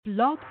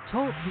Blog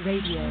Talk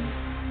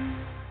Radio.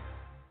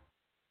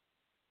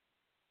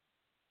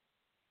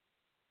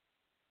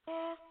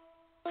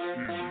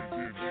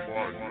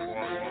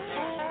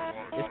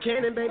 It's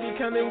Cannon Baby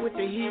coming with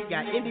the heat.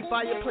 Got Indie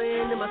Fire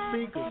playing in my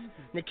speakers.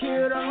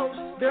 Nikhil the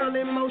host, girl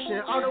in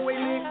motion. All the way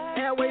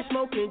lit, airway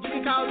smoking. You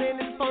can call in,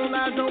 this phone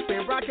lines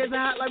open. Rockets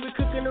hot like we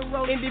cooking the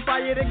roast. Indie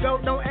Fire to go.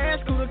 Don't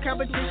ask who the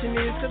competition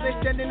is, cause they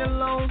standing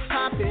alone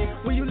popping.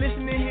 When you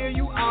listen to hear,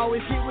 you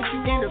always get what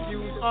you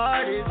interviews.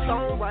 Artists,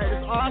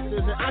 songwriters,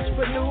 authors, and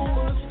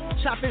entrepreneurs.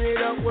 Chopping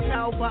it up with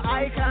powerful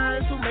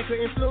icons who make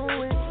an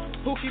influence.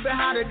 Who keep it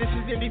hotter? This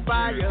is Indie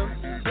Fire.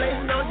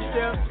 Blazing on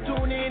yourself,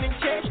 tune in and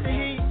catch the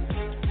heat.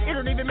 It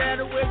don't even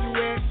matter where you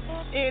at.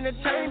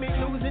 Entertainment,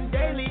 news, and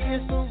daily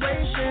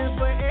inspiration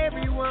for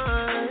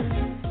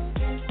everyone.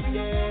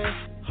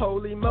 Yeah,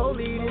 holy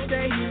moly, this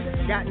day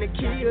heat. Got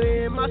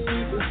Nakia in my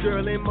speakers.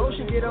 Girl in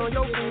motion, get on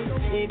your feet.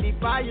 Indie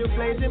Fire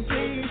blazing,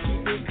 please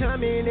keep it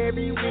coming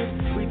every week.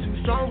 We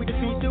too strong, we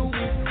defeat the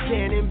weak.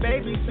 Cannon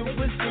Baby,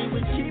 super C.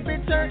 We keep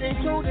it turning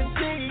to the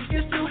T.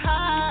 It's too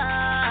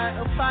high.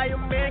 A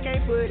fireman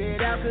can't put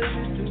it out cause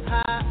it's too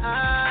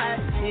high.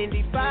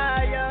 Indie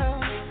Fire,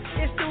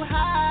 it's too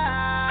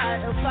high.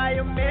 A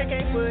fireman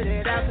can't put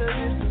it out cause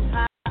it's too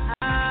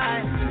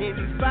high.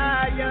 Indie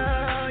Fire,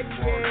 yeah.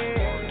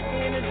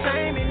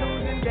 Entertainment,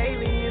 news, and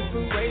daily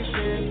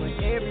inspiration for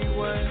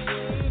everyone.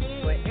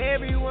 For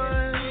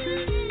everyone.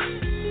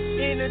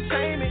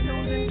 Entertainment,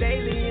 news, and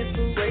daily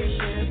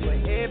inspiration for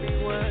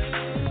everyone.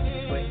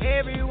 For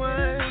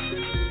everyone.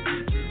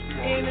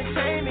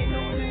 Entertainment,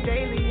 news, and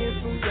daily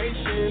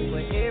inspiration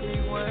for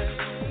everyone.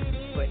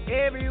 For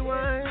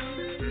everyone.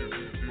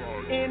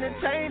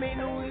 Entertainment,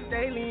 news,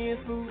 daily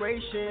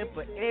inspiration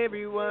for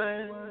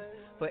everyone.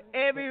 For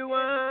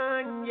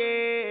everyone,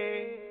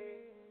 yeah.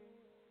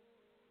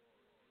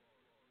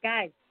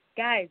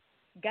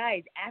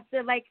 Guys,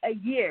 after like a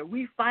year,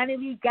 we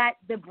finally got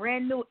the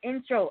brand new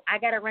intro. I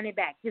gotta run it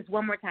back just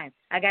one more time.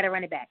 I gotta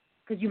run it back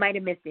because you might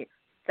have missed it.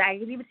 So I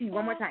can leave it to you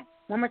one more time.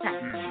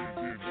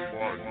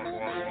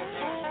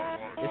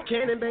 It's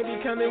Cannon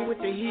Baby coming with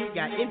the heat.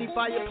 Got Indie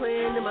Fire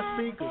playing in my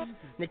speakers.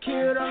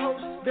 Nikhil the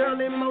host, girl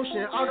in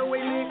motion. All the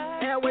way lit,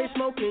 airway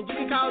smoking.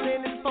 You can call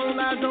in, this phone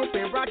lines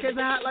open. Rockets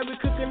hot like we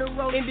cooking the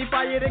roast. Indie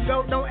Fire to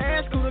go. Don't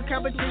ask who the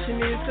competition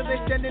is, cause they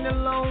standing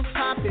alone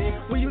popping.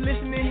 When you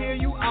listen to hear,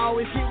 you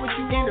always get what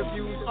you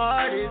interviews.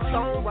 Artists,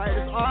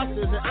 songwriters,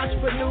 authors, and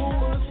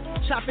entrepreneurs.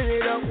 Chopping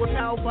it up with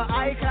powerful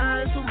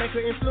icons who make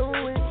an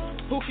influence.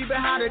 Who keep it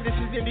hotter? This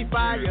is Indie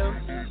Fire.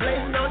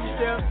 Blazing on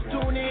yourself,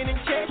 tune in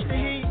and catch the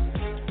heat.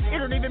 It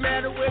don't even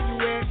matter where you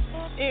at.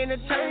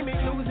 Entertainment,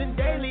 news, and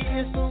daily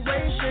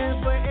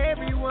inspiration for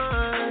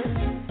everyone.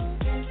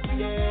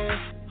 Yeah,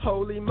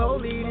 holy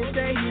moly, this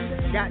day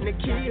heat. Got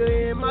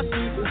Nakia in my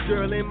speakers.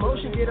 Girl in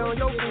motion, get on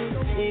your feet.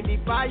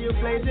 Indie Fire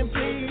blazing,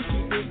 please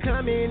keep it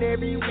coming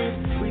every week.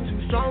 We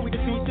too strong, we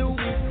defeat the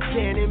weak.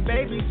 Cannon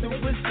Baby,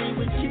 super C.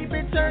 We keep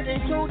it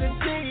turning to the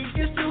T.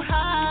 It's too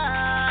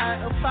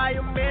high. A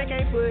fireman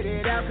can't put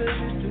it out cause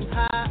it's too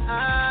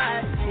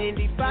high.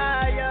 Indie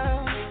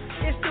Fire,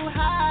 it's too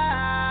high.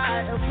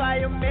 A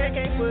fireman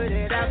can't put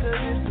it out cause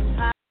it's too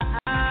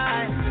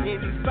high.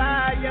 Indie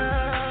Fire,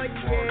 yeah.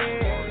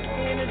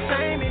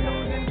 Entertainment,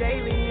 news, and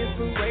daily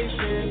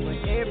inspiration for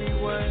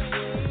everyone.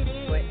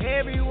 For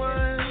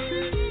everyone.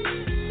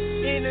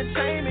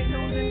 Entertainment,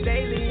 news, and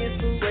daily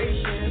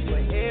inspiration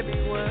for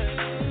everyone.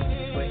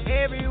 For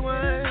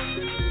everyone.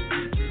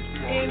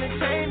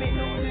 Entertainment,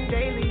 news, and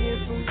daily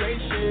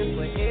inspiration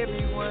for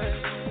everyone.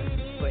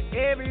 For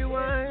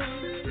everyone.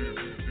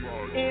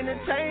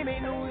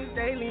 Entertainment, news,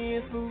 daily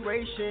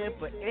inspiration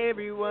for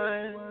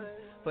everyone.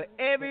 For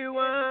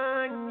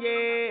everyone,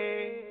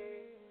 yeah.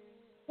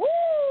 Woo!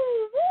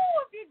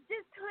 If you're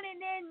just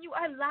tuning in, you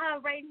are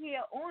live right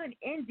here on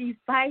Indie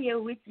Fire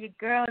with your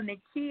girl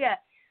Nakia.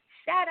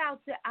 Shout out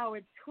to our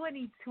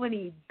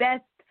 2020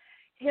 Best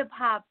Hip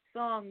Hop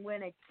Song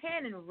winner,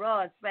 Cannon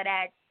Ross, for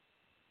that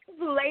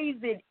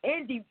blazing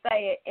Indie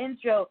Fire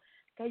intro.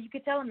 You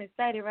can tell I'm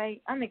excited,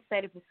 right? I'm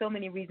excited for so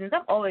many reasons.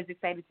 I'm always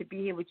excited to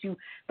be here with you,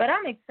 but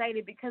I'm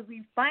excited because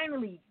we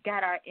finally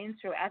got our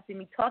intro after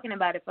me talking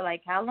about it for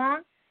like how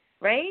long,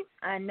 right?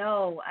 I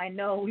know.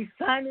 We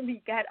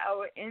finally got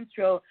our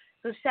intro.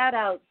 So shout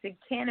out to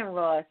Cannon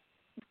Ross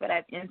for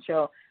that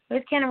intro.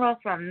 Where's Cannon Ross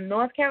from?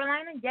 North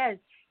Carolina? Yes.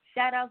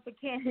 Shout out for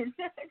Cannon.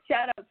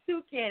 Shout out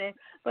to Cannon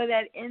for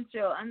that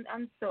intro. I'm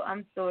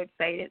so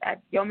excited.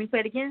 You want me to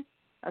play it again?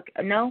 Okay.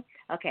 No?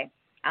 Okay.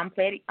 I'm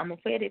gonna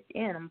play it at the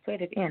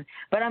end.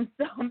 But I'm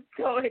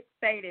so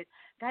excited,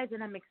 guys,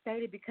 and I'm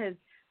excited because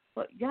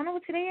y'all know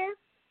what today is?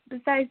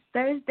 Besides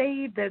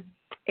Thursday, the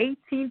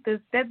 18th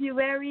of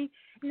February,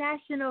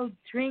 National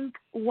Drink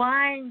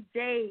Wine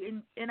Day,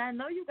 and I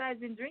know you guys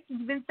been drinking.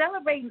 You've been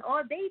celebrating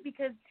all day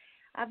because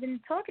I've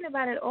been talking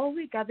about it all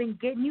week. I've been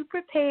getting you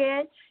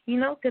prepared,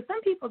 because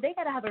some people, they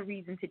got to have a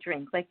reason to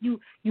drink. Like, you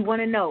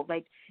want to know,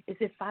 like, is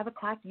it 5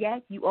 o'clock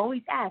yet? You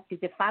always ask, is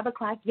it 5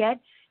 o'clock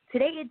yet?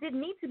 Today, it didn't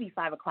need to be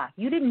 5 o'clock.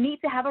 You didn't need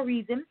to have a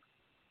reason.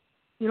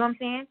 You know what I'm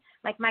saying?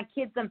 Like, my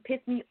kids done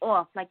pissed me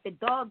off. Like, the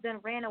dog done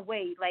ran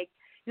away. Like,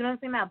 you know what I'm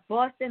saying? My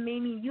boss done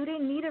made me. You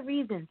didn't need a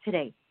reason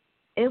today.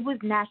 It was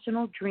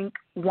National Drink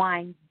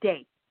Wine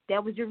Day.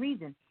 That was your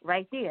reason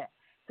right there.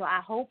 So I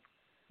hope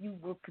you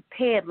were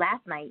prepared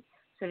last night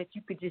so that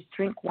you could just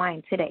drink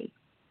wine today.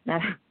 Now,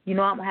 you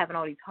know I'm having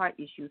all these heart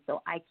issues,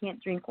 so I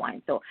can't drink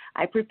wine. So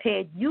I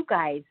prepared you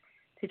guys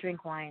to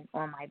drink wine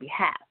on my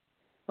behalf.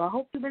 So I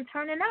hope you've been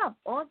turning up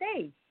all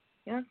day.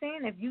 You know what I'm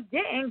saying? If you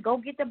didn't, go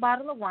get the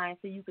bottle of wine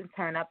so you can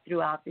turn up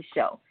throughout the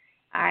show.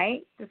 All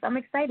right? Because I'm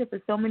excited for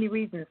so many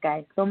reasons,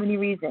 guys, so many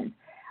reasons.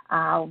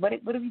 What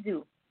do we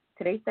do?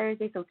 Today's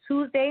Thursday, so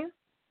Tuesday,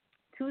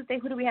 who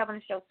do we have on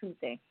the show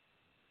Tuesday?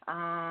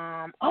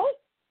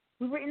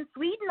 We were in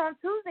Sweden on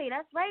Tuesday.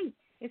 That's right.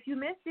 If you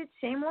missed it,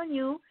 shame on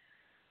you.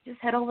 Just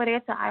head over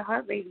there to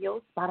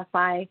iHeartRadio,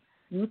 Spotify,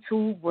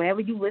 YouTube, wherever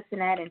you listen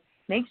at, and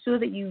make sure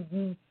that you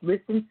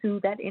listen to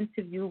that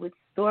interview with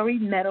Story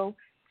Metal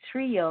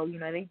Trio. You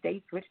know,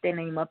 they switched their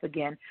name up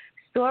again.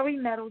 Story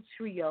Metal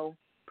Trio,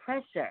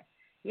 Pressure.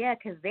 Yeah,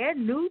 because their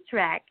new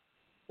track,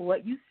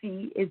 What You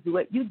See Is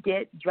What You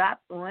Get,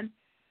 dropped on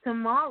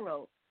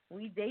tomorrow.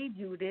 We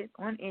debuted it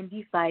on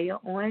Indie Fire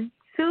on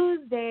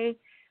Tuesday.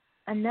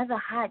 Another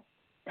hot,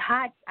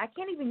 I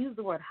can't even use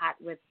the word hot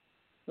with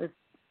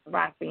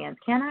rock bands,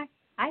 can I?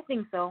 I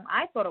think so.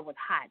 I thought it was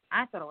hot.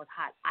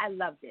 I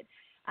loved it.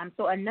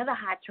 So another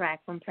hot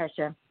track from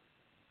Pressure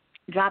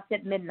dropped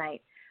at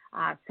midnight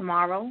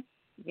tomorrow.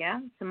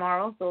 Yeah,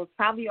 tomorrow. So it's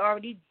probably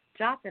already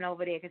dropping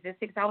over there because they're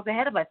 6 hours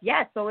ahead of us.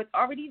 Yes, so it's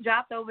already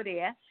dropped over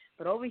there.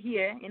 But over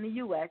here in the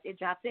U.S., it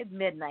drops at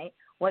midnight.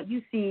 What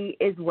You See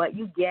Is What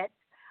You Get.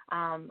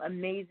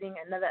 Amazing,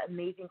 another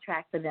amazing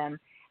track for them.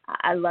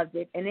 I loved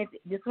it. And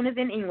this one is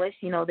in English.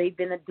 You know, they've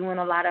been doing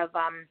a lot of,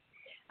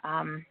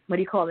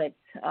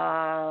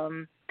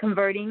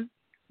 converting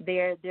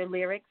their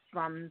lyrics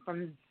from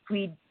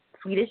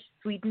Swedish.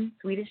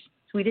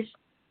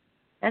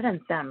 That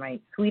doesn't sound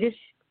right. Swedish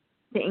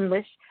to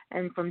English,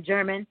 and from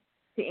German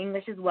to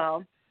English as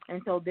well.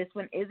 And so this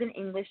one is in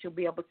English. You'll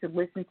be able to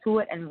listen to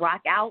it and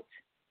rock out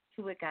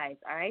to it, guys,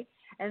 all right?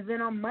 And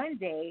then on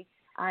Monday,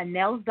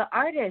 Nels the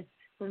Artist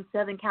from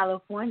Southern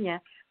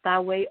California by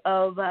way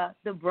of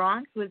the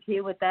Bronx was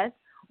here with us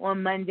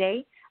on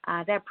Monday.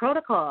 That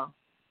Protocol.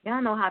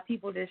 Y'all know how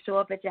people just show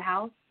up at your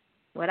house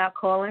without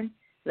calling,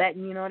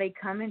 letting you know they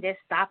coming, they're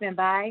stopping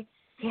by.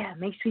 Yeah,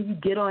 make sure you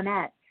get on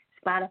that.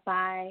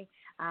 Spotify,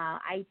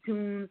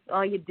 iTunes,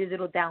 all your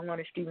digital download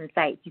and streaming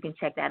sites. You can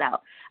check that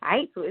out. All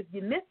right, so if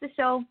you missed the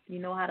show, you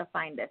know how to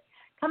find us.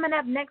 Coming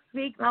up next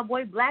week, my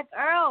boy Black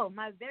Earl,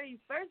 my very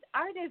first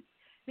artist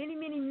many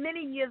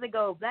years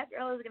ago. Black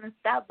Earl is going to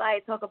stop by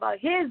and talk about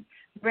his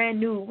brand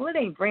new, well, it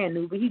ain't brand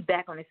new, but he's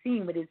back on the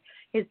scene with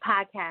his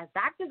podcast,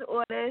 Doctor's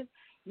Orders.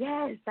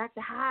 Yes,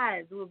 Dr.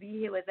 Haas will be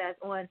here with us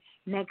on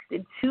next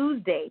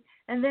Tuesday.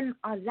 And then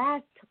our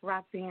last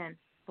rock band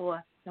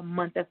for the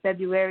month of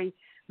February,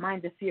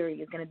 Minds of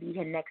Fury, is going to be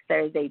here next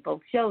Thursday.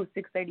 Both shows,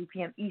 6:30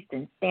 p.m.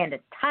 Eastern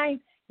Standard Time.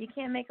 You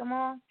can't make them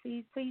all.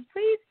 Please, please,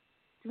 please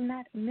do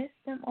not miss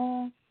them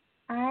all.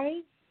 All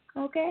right?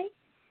 Okay?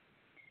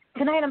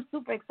 Tonight I'm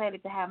super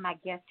excited to have my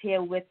guest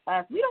here with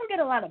us. We don't get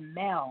a lot of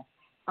male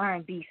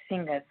R&B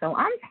singers, so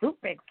I'm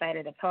super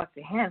excited to talk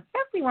to him,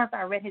 especially once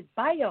I read his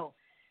bio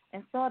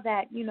and saw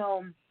that, you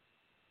know,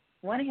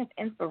 one of his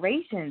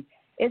inspirations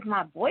is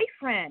my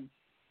boyfriend.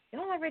 You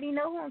don't already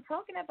know who I'm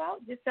talking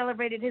about. Just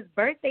celebrated his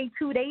birthday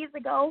 2 days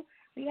ago.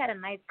 We had a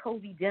nice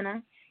cozy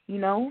dinner, you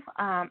know,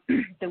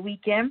 the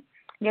weekend.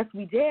 Yes,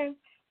 we did.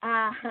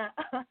 I'm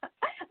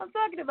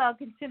talking about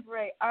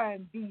contemporary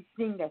R&B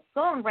singer,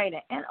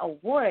 songwriter, and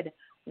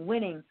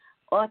award-winning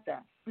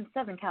author from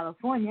Southern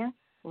California,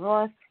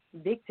 Ross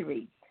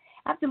Victory.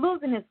 After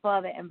losing his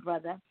father and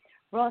brother,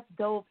 Ross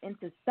dove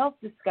into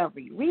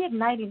self-discovery,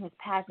 reigniting his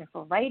passion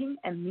for writing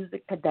and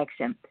music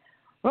production.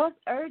 Ross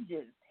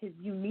uses his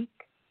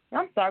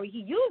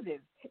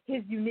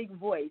unique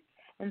voice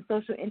and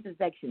social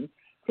intersections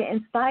to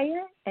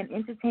inspire and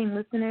entertain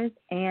listeners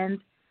and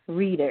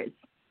readers.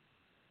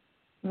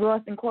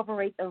 Ross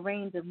incorporates a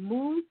range of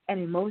moods and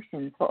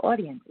emotions for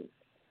audiences.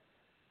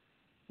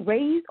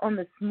 Raised on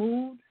the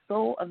smooth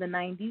soul of the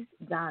 90s,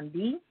 Don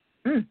B.,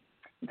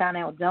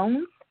 Donell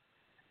Jones,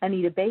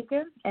 Anita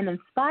Baker, and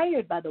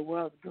inspired by the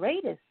world's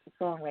greatest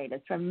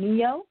songwriters from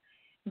Neo,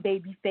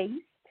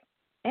 Babyface,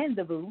 and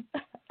The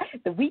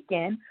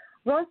Weeknd,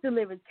 Ross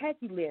delivers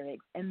catchy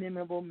lyrics and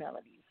memorable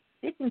melodies,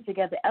 stitching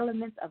together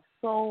elements of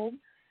soul,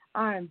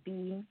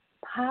 R&B,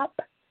 pop,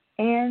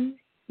 and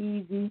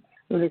easy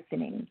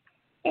listening.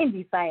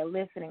 Indie Fire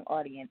listening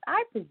audience,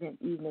 I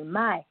present evening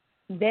my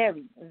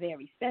very,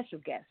 very special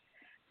guest,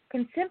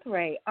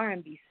 contemporary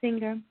R&B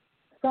singer,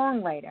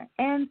 songwriter,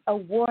 and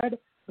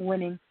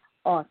award-winning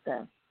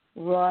author,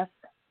 Ross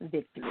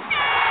Victory.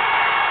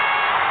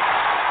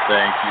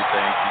 Thank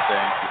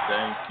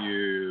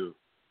you.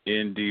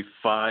 Indie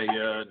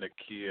Fire,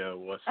 Nakia,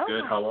 what's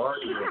good? How are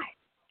you? God.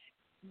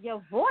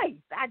 Your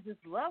voice, I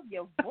just love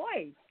your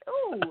voice.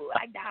 Ooh,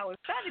 I was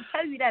trying to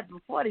tell you that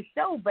before the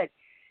show, but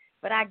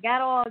I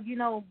got all,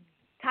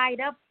 tied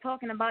up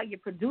talking about your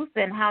producer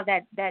and how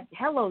that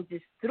hello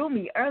just threw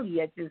me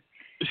earlier. Just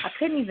I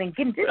couldn't even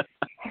get just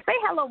say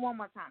hello one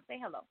more time. Say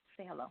hello.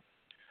 Say hello.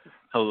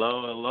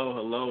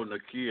 Hello,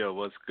 Nakia.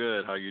 What's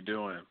good? How you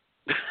doing?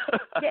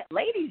 Yeah,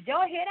 ladies,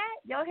 y'all hear that?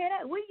 Y'all hear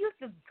that? We used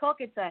to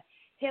talking to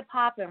hip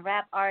hop and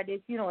rap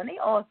artists, you know, and they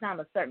all sound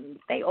a certain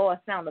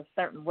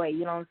way.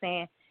 You know what I'm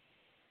saying?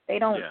 They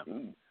don't. Yeah.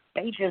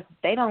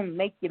 They don't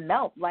make you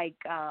melt like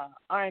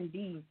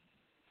R&B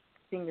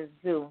singers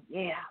do.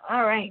 Yeah.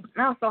 All right.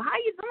 Now, so how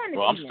you doing?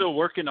 Well, I'm still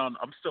working on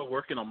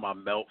my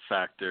melt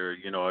factor.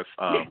 You know, if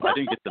I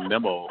didn't get the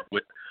memo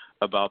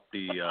about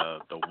the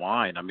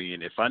wine. I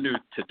mean, if I knew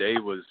today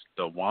was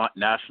the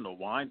National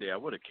Wine Day, I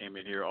would have came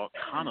in here all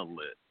kind of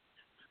lit.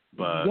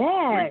 But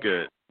we're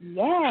good.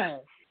 Yes.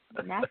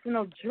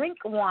 National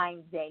Drink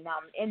Wine Day.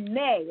 Now, in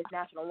May, it's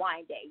National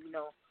Wine Day, you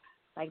know.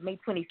 Like May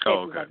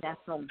 25th is like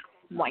National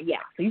Wine.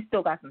 Yeah, so you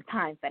still got some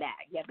time for that.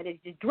 Yeah, but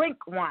it's just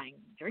drink wine,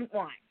 you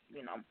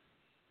know.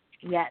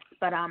 Yes,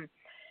 but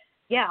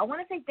yeah, I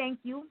want to say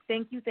thank you,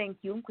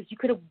 because you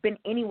could have been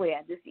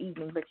anywhere this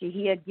evening, but you're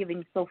here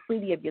giving so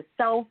freely of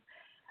yourself,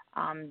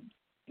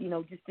 you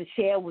know, just to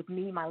share with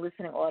me, my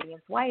listening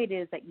audience, why it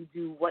is that you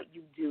do what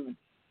you do,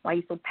 why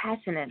you're so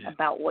passionate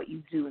about what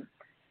you do.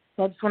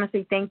 So I just want to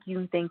say thank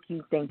you. I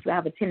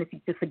have a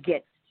tendency to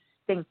forget,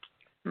 thank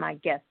my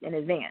guests in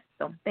advance,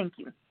 so thank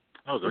you.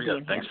 Oh, yeah,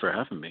 thanks for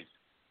having me.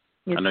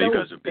 You're I know you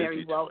guys are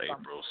busy till welcome.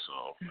 April, so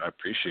I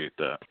appreciate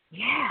that.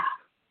 Yeah.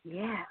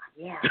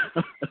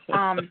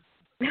 I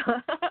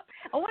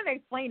want to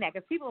explain that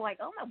because people are like,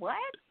 oh, my,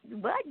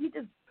 what? You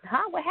just,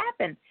 what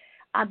happened?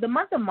 The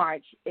month of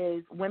March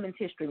is Women's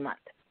History Month.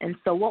 And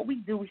so what we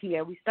do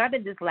here, we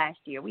started this last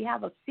year. We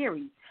have a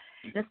series,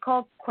 and it's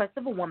called Quest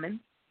of a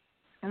Woman.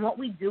 And what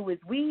we do is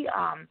we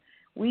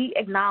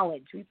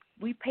acknowledge,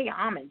 we pay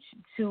homage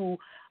to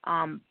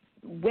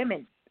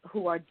women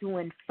who are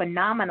doing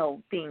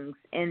phenomenal things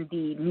in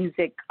the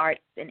music,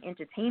 arts, and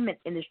entertainment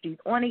industries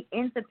on an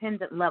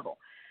independent level.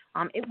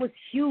 It was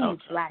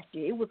huge last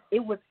year.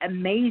 It was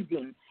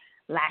amazing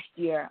last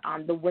year,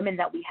 the women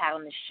that we had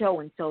on the show.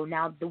 And so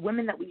now the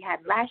women that we had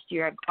last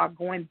year are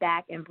going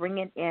back and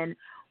bringing in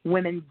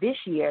women this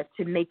year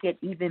to make it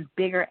even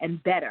bigger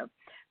and better.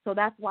 So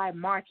that's why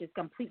March is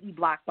completely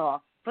blocked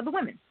off for the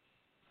women.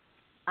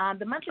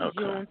 The month of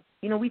June,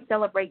 you know, we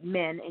celebrate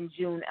men in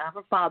June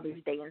for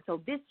Father's Day. And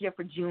so this year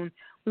for June,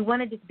 we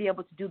wanted to be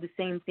able to do the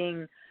same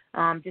thing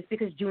just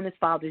because June is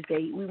Father's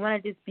Day. We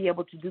wanted to be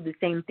able to do the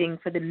same thing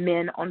for the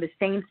men on the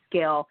same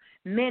scale,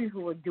 men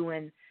who are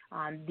doing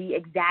the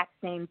exact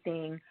same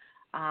thing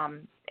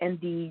in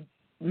the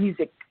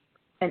music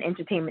and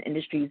entertainment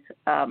industries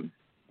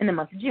in the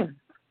month of June.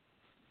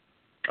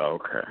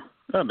 Okay.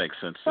 That makes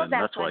sense. So and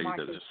that's why you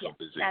guys are so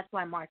busy. That's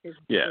why March is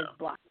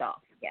blocked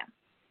off.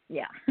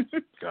 Yeah.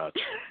 Gotcha.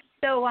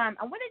 So I want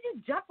to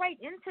just jump right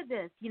into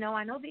this. You know,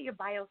 I know that your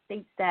bio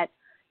states that,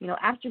 you know,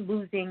 after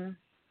losing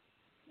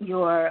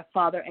your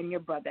father and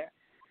your brother,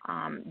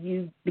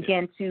 you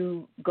began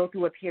to go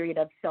through a period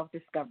of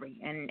self-discovery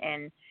and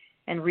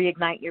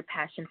reignite your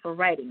passion for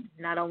writing,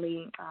 not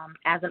only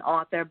as an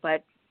author,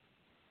 but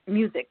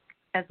music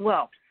as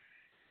well.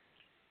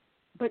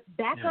 But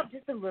back up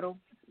just a little.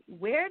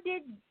 Where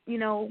did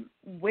the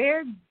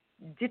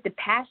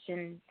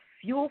passion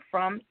fuel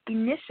from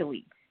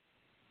initially?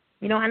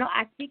 You know, I know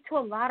I speak to a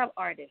lot of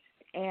artists,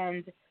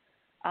 and,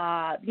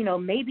 you know,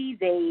 maybe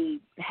they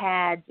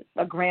had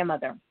a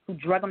grandmother who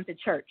drug them to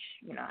church.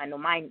 You know, I know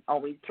mine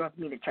always drug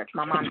me to church.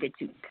 My mom did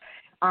too.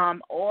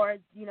 Or,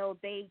 you know,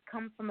 they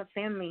come from a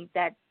family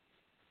that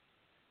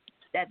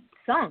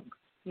sung.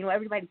 You know,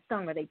 everybody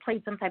sung, or they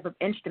played some type of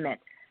instrument.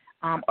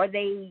 Or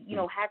they, you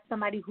know, had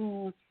somebody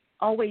who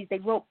they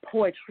wrote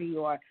poetry,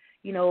 or,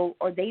 you know,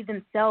 or they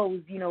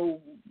themselves, you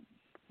know,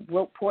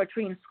 wrote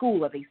poetry in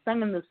school, or they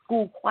sung in the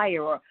school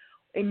choir. Or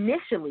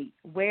initially,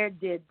 where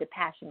did the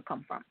passion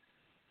come from?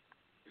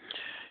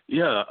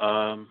 Yeah,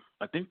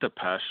 I think the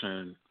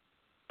passion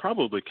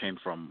probably came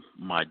from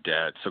my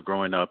dad. So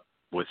growing up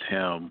with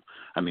him,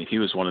 I mean, he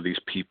was one of these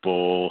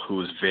people who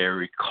was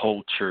very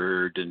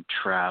cultured and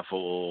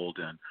traveled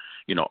and,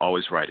 you know,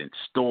 always writing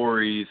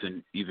stories,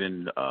 and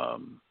even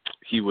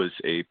he was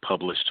a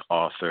published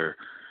author.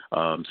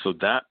 So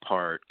that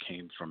part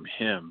came from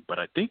him. But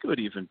I think it would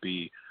even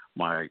be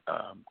my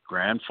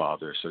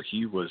grandfather. So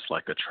he was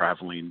like a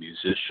traveling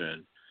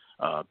musician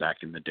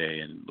back in the day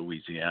in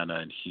Louisiana,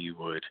 and he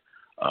would,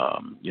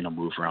 you know,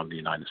 move around the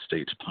United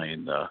States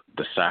playing the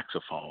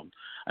saxophone.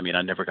 I mean,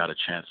 I never got a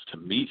chance to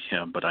meet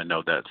him, but I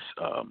know that's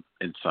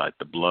inside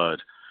the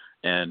blood.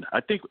 And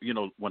I think, you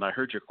know, when I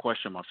heard your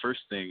question, my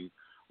first thing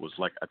was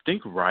like, I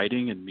think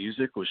writing and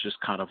music was just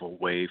kind of a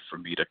way for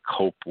me to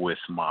cope with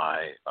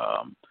my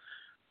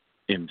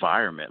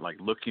environment. Like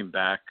looking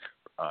back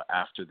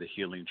after the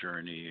healing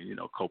journey, you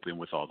know, coping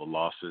with all the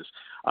losses,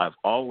 I've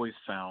always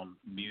found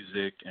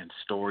music and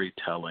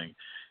storytelling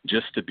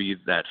just to be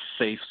that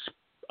safe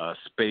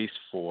space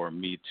for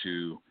me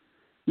to,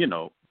 you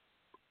know,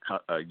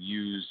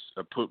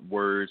 put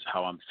words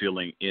how I'm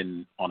feeling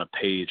on a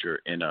page or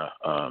in a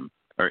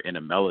or in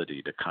a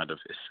melody to kind of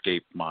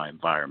escape my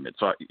environment.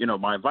 So,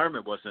 my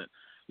environment wasn't,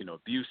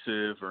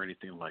 abusive or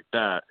anything like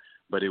that,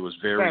 but it was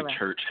very Right.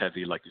 church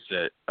heavy. Like you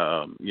said,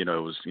 it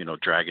was,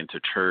 dragging to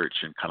church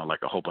and kind of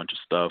like a whole bunch of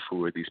stuff.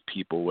 Who are these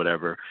people,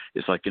 whatever.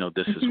 It's like,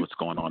 this is what's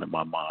going on in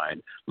my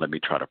mind. Let me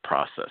try to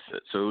process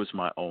it. So it was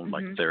my own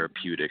like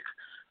therapeutic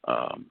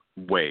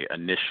way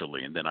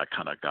initially, and then I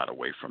kind of got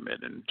away from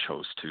it and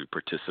chose to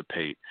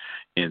participate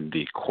in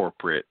the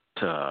corporate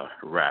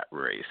rat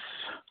race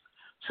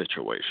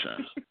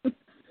situation.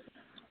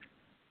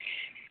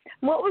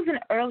 What was an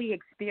early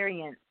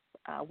experience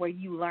where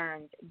you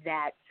learned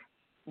that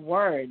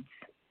words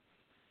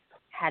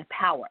had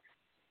power?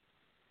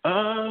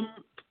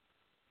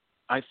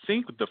 I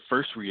think the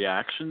first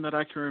reaction that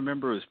I can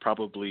remember was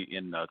probably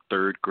in the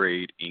third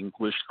grade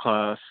English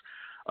class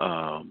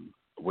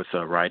with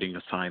a writing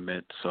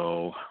assignment.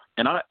 So,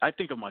 and I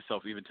think of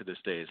myself even to this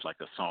day as like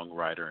a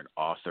songwriter and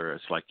author.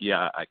 It's like,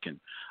 yeah, I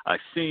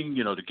sing,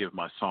 to give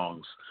my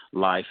songs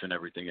life and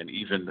everything. And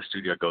even the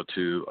studio I go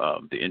to,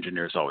 the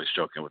engineer's always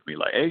joking with me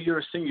like, hey, you're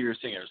a singer.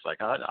 It's like,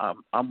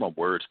 I'm a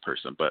words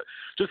person. But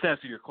just to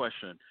answer your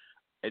question,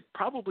 it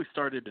probably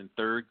started in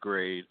third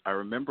grade. I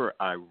remember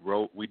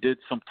we did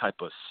some type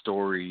of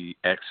story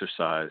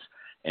exercise,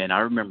 and I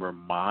remember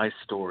my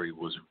story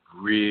was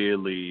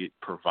really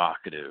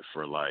provocative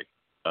for like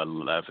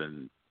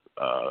 11,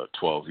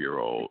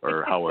 12-year-old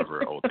or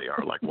however old they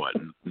are, like what,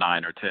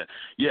 9 or 10.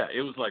 Yeah,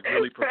 it was like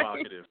really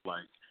provocative.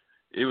 Like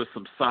it was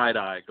some side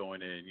eye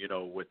going in,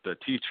 with the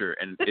teacher,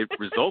 and it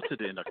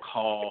resulted in a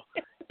call.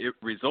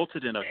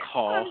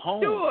 I'm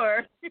home.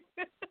 Sure.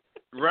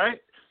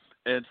 Right?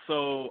 And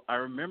so I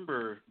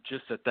remember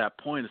just at that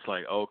point, it's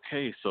like,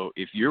 okay, so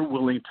if you're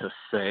willing to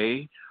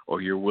say,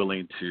 or you're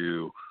willing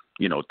to,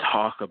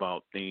 talk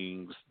about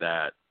things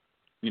that,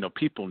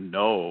 people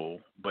know,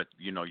 but,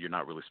 you're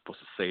not really supposed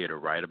to say it or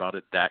write about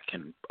it, that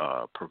can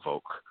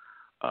provoke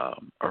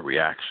a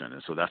reaction.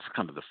 And so that's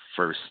kind of the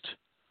first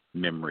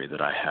memory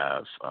that I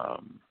have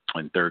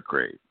in third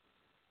grade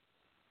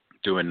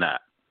doing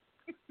that.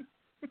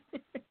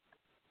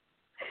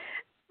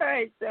 All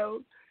right,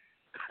 so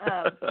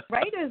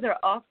writers are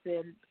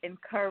often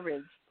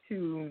encouraged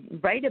to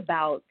write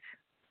about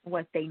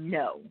what they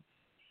know.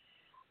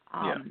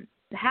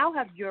 How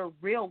have your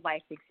real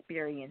life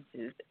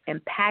experiences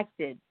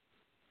impacted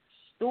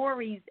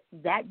stories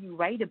that you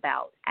write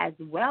about, as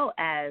well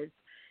as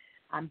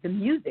the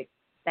music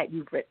that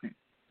you've written?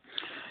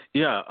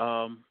 Yeah.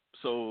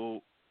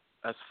 So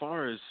as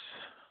far as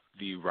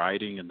the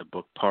writing and the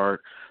book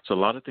part, so a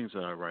lot of things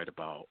that I write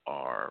about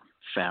are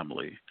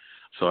family.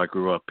 So I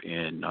grew up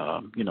in,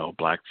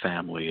 Black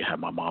family, had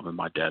my mom and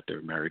my dad. They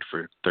were married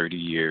for 30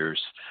 years.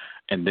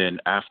 And then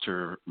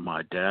after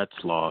my dad's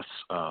loss,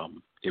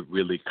 it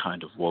really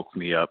kind of woke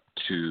me up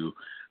to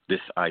this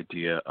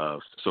idea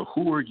of, so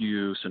who are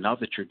you? So now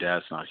that your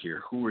dad's not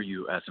here, who are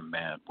you as a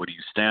man? What do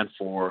you stand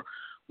for?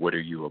 What are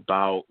you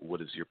about?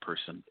 What is your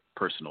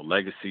personal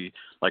legacy?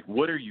 Like,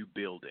 what are you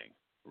building,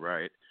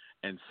 right?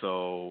 And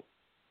so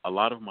a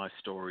lot of my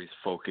stories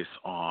focus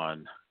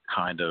on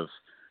kind of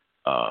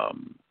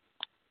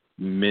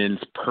men's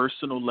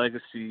personal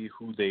legacy,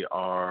 who they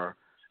are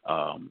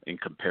in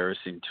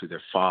comparison to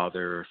their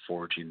father,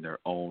 forging their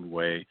own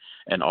way,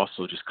 and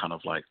also just kind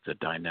of like the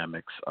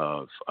dynamics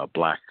of a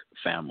Black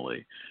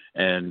family.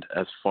 And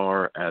as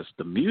far as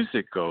the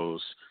music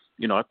goes,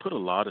 I put a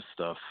lot of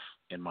stuff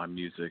in my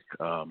music.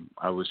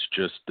 I was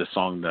just, the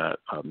song that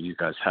you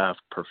guys have,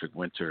 Perfect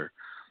Winter,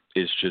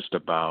 is just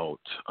about,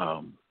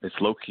 it's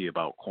low-key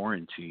about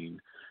quarantine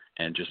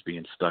and just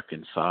being stuck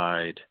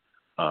inside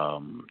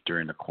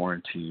during the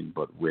quarantine,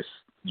 but with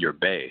your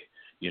bae.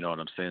 You know what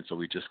I'm saying? So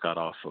we just got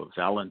off of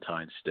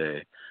Valentine's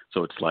Day.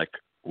 So it's like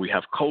we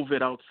have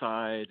COVID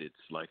outside. It's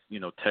like,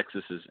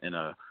 Texas is in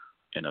a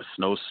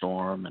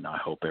snowstorm, and I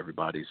hope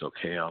everybody's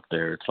okay out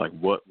there. It's like,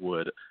 what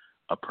would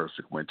a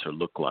perfect winter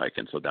look like?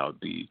 And so that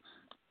would be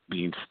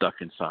being stuck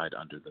inside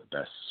under the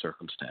best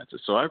circumstances.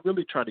 So I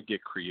really try to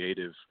get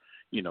creative,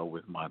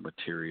 with my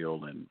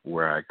material and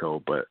where I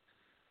go. But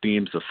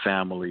themes of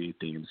family,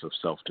 themes of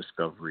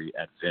self-discovery,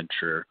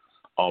 adventure,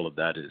 all of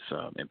that is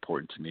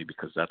important to me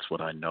because that's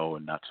what I know,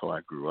 and that's how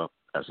I grew up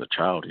as a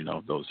child.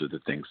 Those are the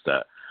things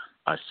that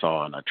I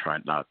saw, and I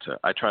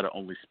try to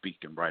only speak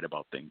and write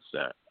about things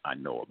that I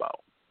know about.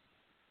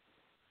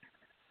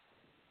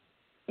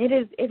 It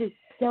is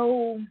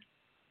so,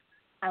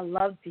 I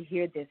love to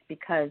hear this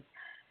because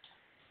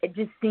it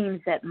just seems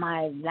that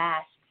my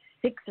last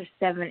 6 or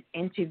 7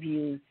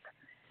 interviews,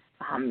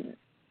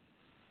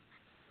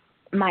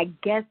 my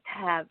guests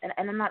have,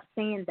 and I'm not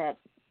saying that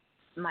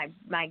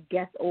my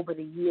guests over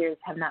the years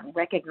have not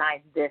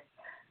recognized this,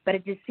 but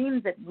it just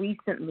seems that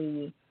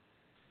recently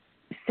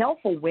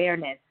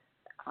self-awareness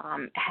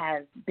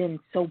has been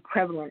so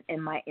prevalent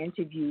in my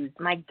interviews.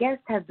 My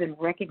guests have been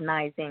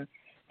recognizing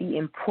the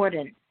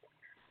importance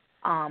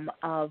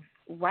of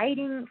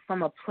writing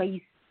from a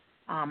place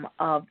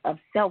of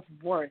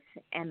self-worth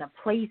and a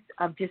place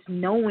of just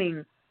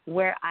knowing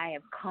where I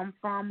have come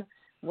from,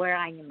 where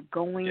I am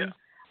going,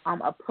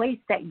 a place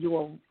that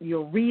your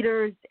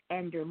readers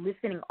and your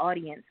listening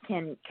audience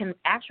can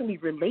actually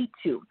relate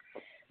to.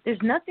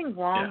 There's nothing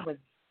wrong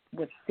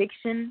with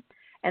fiction,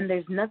 and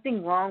there's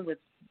nothing wrong with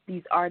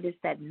these artists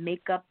that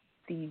make up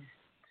these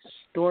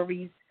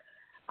stories,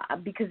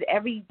 because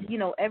every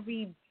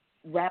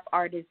rap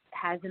artist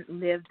hasn't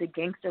lived the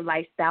gangster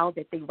lifestyle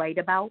that they write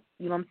about.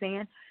 You know what I'm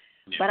saying?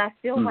 Yeah. But I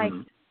feel like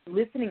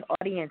listening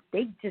audience,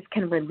 they just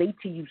can relate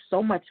to you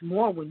so much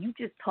more when you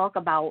just talk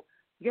about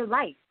your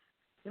life.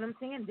 You know what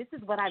I'm saying? This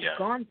is what I've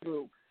gone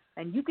through.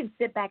 And you can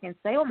sit back and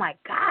say, oh, my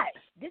gosh,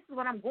 this is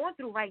what I'm going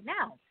through right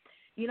now.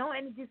 You know,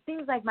 and it just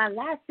seems like my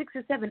last 6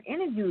 or 7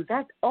 interviews,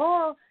 that's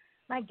all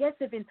my guests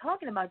have been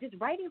talking about, just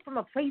writing from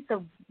a place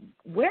of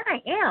where I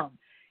am,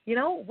 you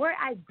know, where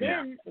I've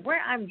been,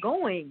 where I'm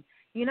going.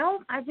 You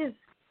know,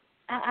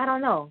 I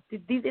don't know.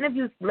 These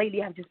interviews lately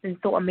have just been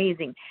so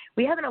amazing.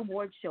 We have an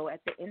award show at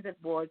the end of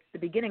awards, the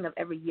beginning of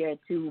every year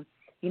to,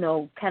 you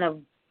know, kind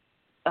of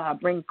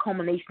bring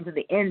culmination to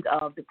the end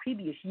of the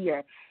previous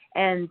year.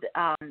 And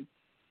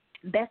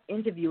best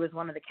interview is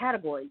one of the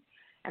categories.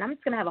 And I'm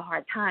just going to have a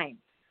hard time.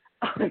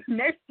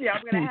 Next year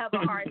I'm going to have a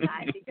hard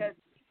time because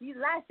these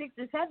last 6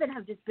 or 7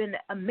 have just been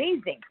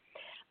amazing.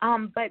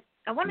 But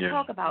I want to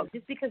talk about,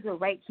 just because we're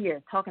right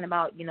here talking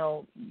about, you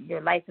know, your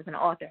life as an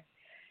author,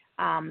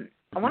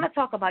 I want to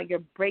talk about your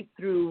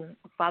breakthrough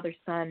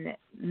father-son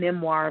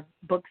memoir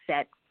book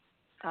set,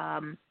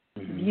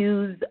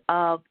 Views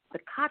of the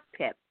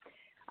Cockpit.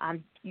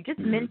 You just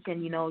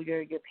mentioned, you know,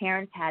 your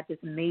parents had this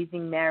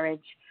amazing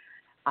marriage,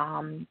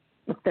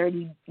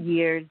 30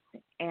 years,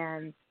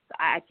 and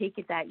I take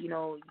it that, you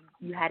know,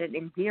 you had an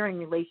endearing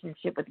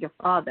relationship with your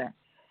father.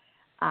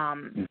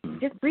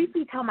 Just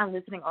briefly tell my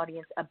listening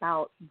audience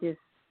about this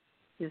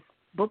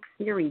book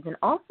series, and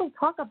also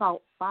talk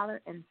about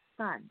Father and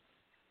Son.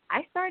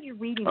 I started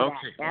reading that.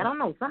 I don't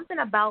know, something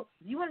about,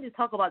 you wanted to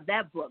talk about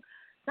that book,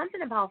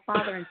 something about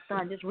Father and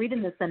Son, just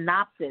reading the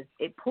synopsis,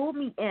 it pulled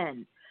me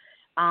in.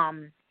 I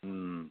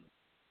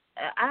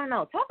don't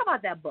know. Talk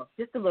about that book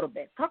just a little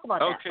bit. Talk about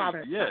that, Father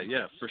and Son.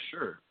 Yeah, for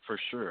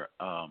sure.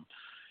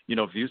 You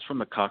know, Views from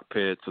the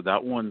Cockpit, so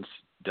that one's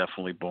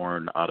definitely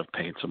born out of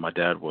pain. So my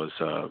dad was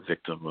a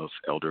victim of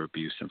elder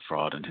abuse and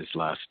fraud in his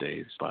last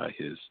days by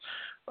his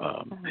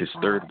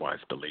third wife,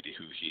 the lady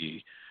who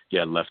he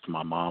left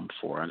my mom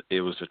for. And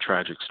it was a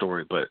tragic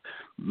story, but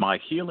my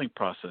healing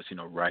process, you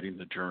know, writing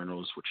the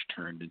journals, which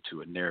turned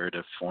into a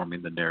narrative,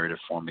 forming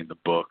the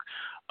book.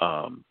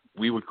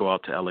 We would go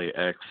out to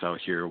LAX out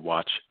here,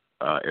 watch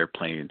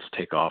airplanes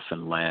take off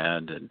and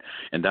land,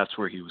 and that's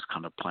where he was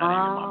kind of planting in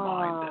my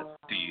mind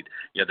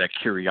that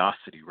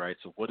curiosity, right?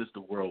 So what is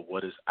the world?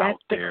 What is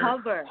out there? That's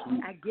the cover.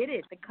 I get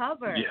it. The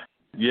cover.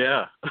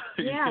 Yeah.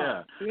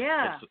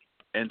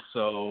 And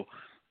so,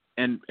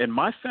 and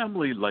my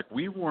family, like,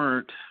 we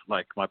weren't,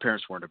 like, my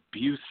parents weren't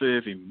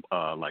abusive,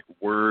 like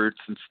words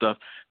and stuff,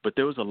 but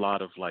there was a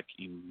lot of like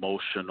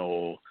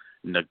emotional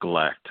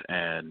neglect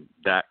and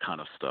that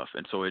kind of stuff.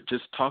 And so it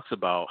just talks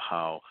about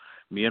how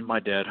me and my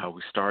dad, how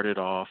we started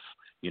off,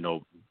 you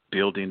know,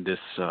 building this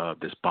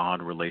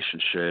bond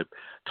relationship,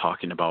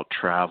 talking about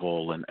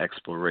travel and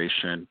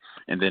exploration,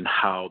 and then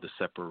how the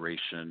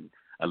separation,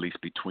 at least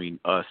between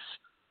us,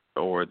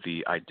 or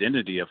the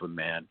identity of a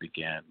man,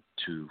 began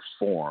to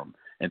form.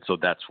 And so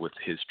that's with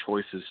his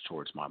choices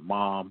towards my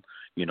mom,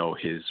 you know,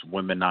 his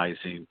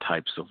womanizing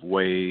types of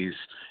ways,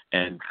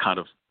 and kind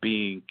of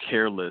being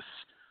careless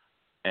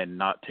and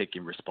not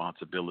taking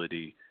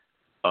responsibility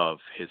of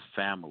his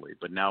family.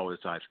 But now as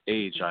I've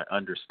aged, I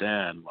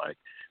understand, like,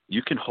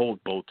 you can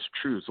hold both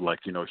truths. Like,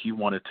 you know, he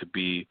wanted to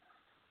be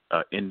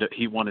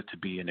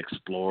an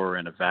explorer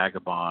and a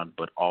vagabond,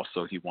 but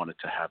also he wanted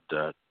to have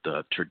the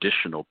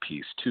traditional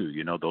piece too.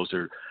 You know, those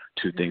are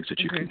two things that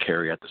you can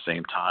carry at the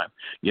same time.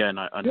 Yeah, and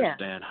I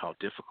understand how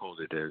difficult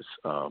it is.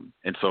 And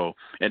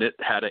it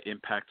had an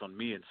impact on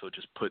me, and so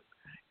just put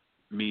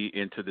me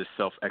into this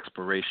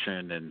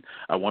self-exploration, and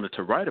I wanted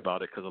to write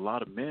about it because a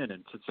lot of men,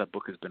 and since that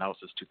book has been out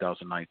since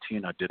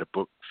 2019, I did a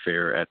book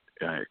fair at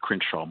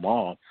Crenshaw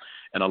Mall,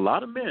 and a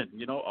lot of men,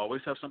 you know,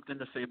 always have something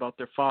to say about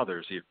their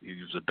fathers. He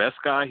was the best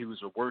guy, he was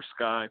the worst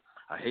guy.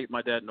 I hate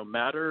my dad. No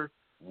matter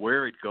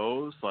where it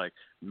goes, like,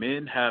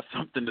 men have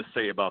something to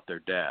say about their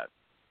dad.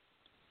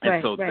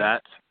 And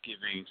that's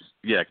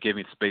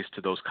giving space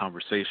to those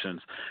conversations.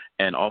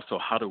 And also,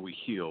 how do we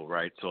heal,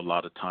 right? So a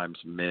lot of times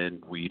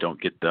men, we don't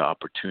get the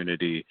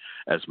opportunity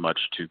as much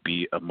to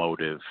be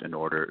emotive in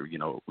order, you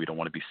know, we don't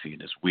want to be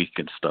seen as weak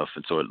and stuff.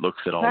 And so it looks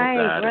at all of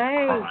that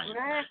and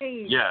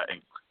crying.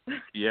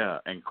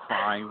 And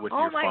crying with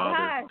your father. Oh,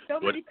 my gosh. So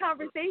many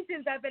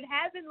conversations I've been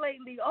having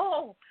lately.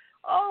 Oh,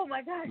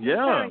 my gosh.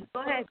 Sorry.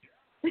 Go ahead.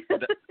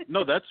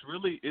 No, that's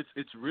really,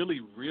 it's really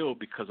real,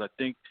 because I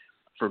think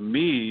for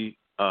me,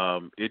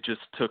 it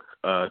just took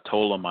a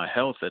toll on my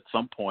health. At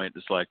some point,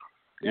 it's like,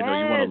 you know,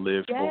 you want to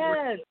live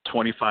over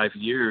 25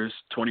 years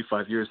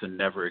and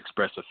never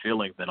express a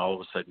feeling, then all of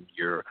a sudden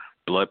you're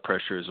blood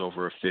pressure is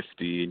over a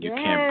 50 and you Yes.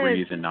 can't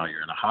breathe and now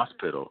you're in a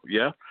hospital.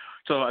 Yeah.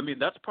 So, I mean,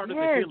 that's part of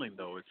the Yes. healing,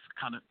 though. It's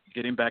kind of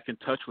getting back in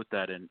touch with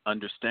that and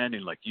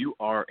understanding, like, you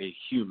are a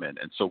human.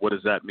 And so what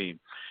does that mean?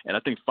 And I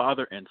think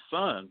father and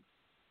son,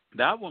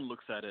 that one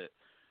looks at it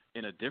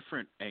in a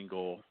different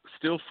angle,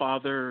 still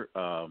father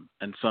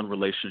and son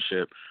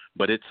relationship,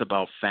 but it's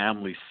about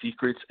family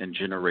secrets and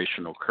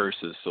generational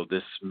curses. So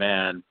this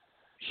man,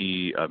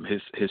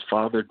 his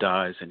father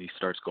dies and he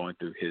starts going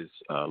through his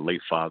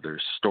late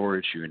father's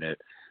storage unit,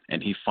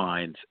 and he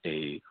finds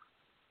a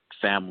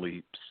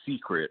family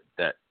secret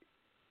that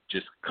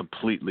just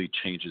completely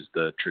changes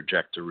the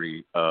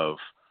trajectory of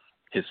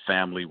his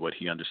family, what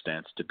he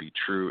understands to be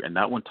true. And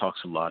that one talks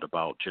a lot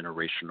about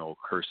generational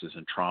curses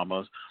and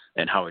traumas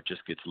and how it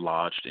just gets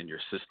lodged in your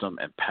system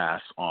and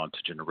passed on to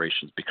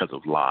generations because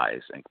of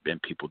lies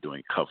and people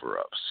doing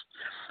cover-ups.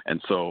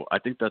 And so I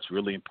think that's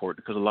really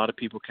important because a lot of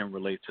people can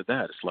relate to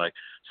that. It's like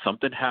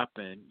something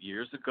happened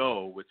years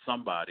ago with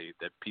somebody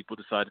that people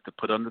decided to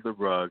put under the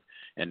rug,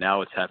 and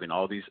now it's having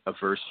all these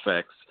adverse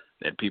effects,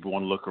 and people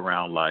want to look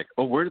around like,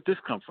 oh, where did this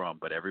come from?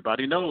 But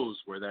everybody knows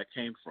where that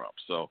came from.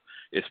 So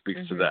it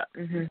speaks to that.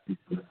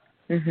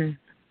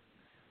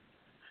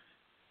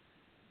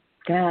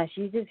 Gosh,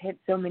 you just hit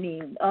so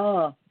many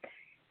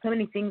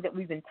things that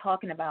we've been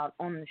talking about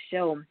on the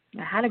show.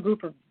 I had a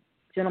group of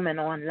gentlemen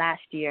on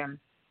last year.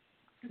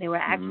 They were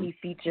actually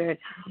featured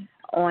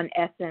on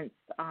Essence,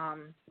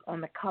 on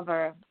the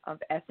cover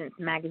of Essence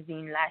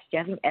magazine last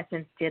year. I think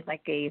Essence did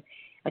like a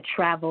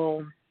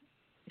travel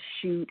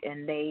shoot,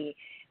 and they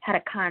had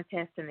a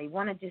contest, and they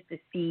wanted just to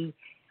see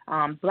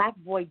Black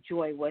Boy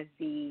Joy was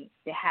the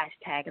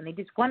hashtag, and they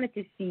just wanted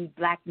to see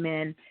black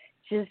men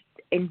just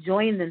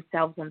enjoying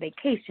themselves on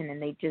vacation,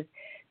 and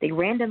they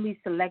randomly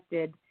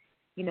selected,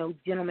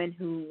 gentlemen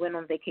who went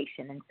on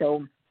vacation. And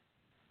so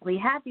we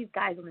had these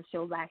guys on the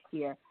show last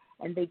year,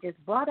 and they just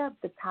brought up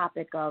the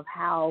topic of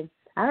how,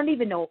 I don't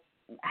even know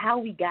how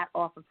we got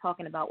off of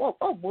talking about,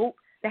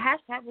 the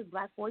hashtag was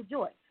Black Boy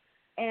Joy,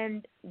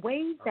 and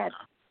ways that,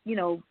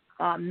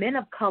 men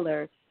of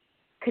color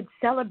could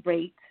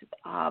celebrate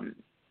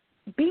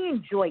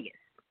being joyous.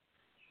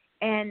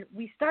 And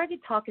we started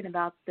talking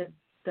about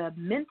the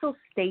mental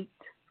state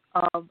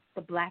of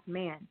the black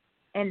man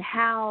and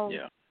how,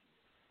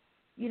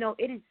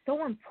 it is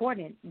so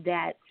important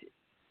that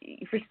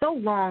for so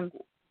long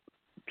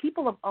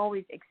people have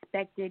always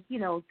expected,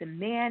 the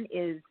man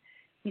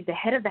he's the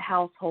head of the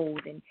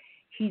household, and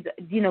he's,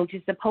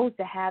 just supposed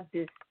to have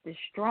this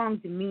strong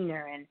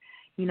demeanor, and,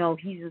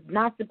 he's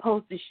not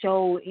supposed to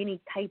show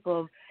any type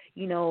of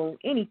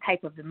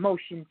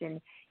emotions,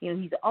 and,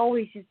 he's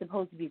always just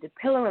supposed to be the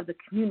pillar of the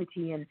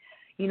community, and,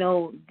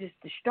 just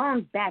the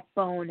strong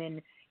backbone,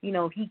 and,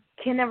 he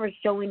can never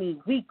show any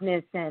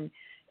weakness, and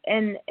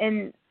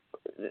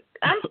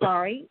I'm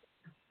sorry,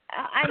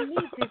 I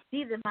need to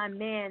see that my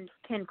man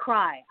can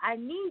cry. I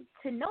need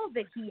to know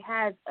that he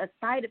has a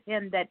side of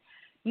him that,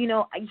 he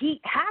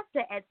has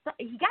to,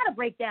 he got to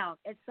break down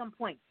at some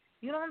point.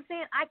 You know what I'm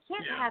saying? I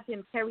can't have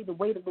him carry the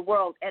weight of the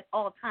world at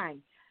all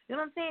times. You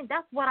know what I'm saying?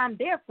 That's what I'm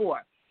there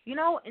for,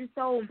 And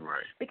so,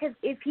 because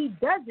if he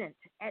doesn't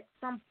at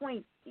some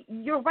point,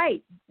 you're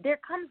right, there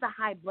comes the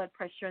high blood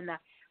pressure and the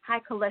high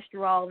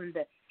cholesterol and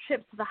the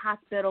trips to the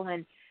hospital,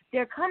 and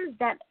there comes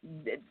that,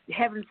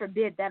 heaven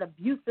forbid, that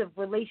abusive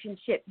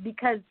relationship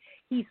because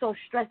he's so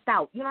stressed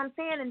out. You know what I'm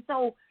saying? And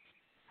so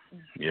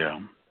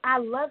I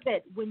love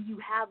it when you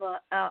have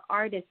a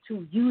artist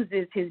who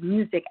uses his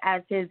music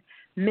as his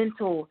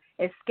mental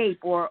escape,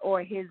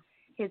 or his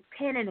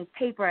pen and his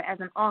paper as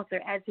an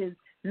author, as his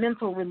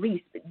mental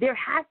release. There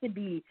has to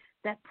be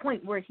that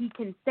point where he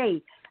can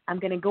say, I'm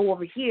going to go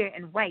over here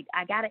and write.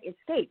 I got to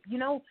escape.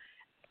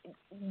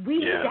 We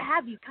need to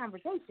have these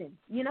conversations,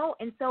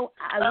 and so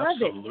I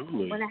love it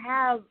when I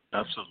have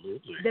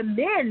the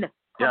men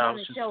come on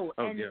the show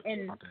and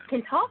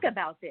can talk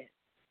about this,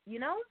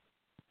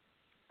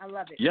 I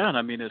love it. Yeah, and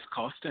I mean, it's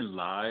costing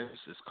lives.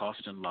 It is.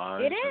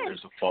 And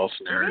there's a false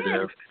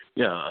narrative.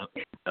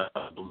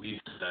 A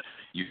belief that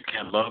you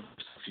can't love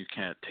yourself, you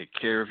can't take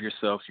care of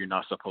yourself. You're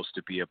not supposed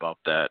to be about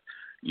that,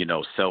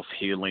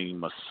 self-healing,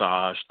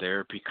 massage,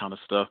 therapy kind of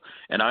stuff.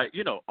 And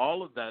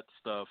all of that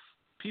stuff,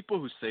 people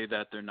who say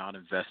that they're not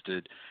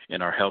invested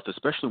in our health,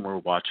 especially when we're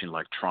watching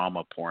like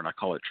trauma porn. I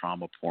call it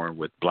trauma porn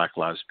with Black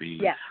lives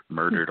being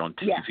murdered on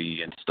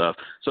TV and stuff.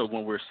 So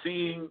when we're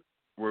seeing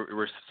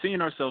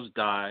ourselves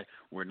die,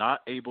 we're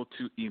not able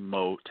to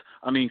emote.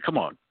 I mean, come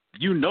on,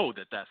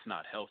 that's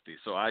not healthy.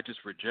 So I just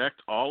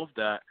reject all of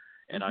that,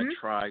 and I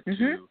try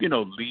to,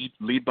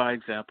 lead by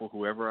example.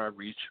 Whoever I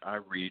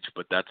reach.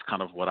 But that's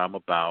kind of what I'm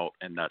about,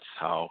 and that's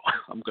how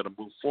I'm going to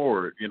move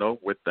forward,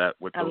 with those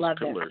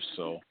pillars.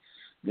 So.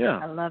 Yeah,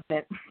 I love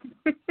it.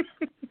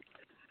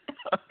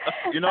 I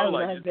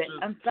love it.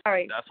 I'm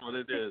sorry. That's what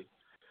it is.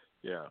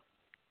 Yeah.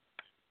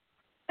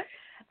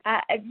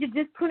 If you're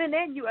just tuning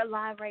in, you are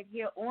live right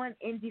here on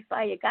Indie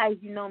Fire. Guys,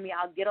 you know me.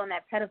 I'll get on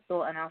that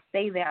pedestal and I'll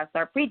stay there. I'll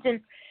start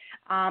preaching.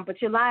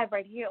 But you're live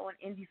right here on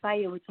Indie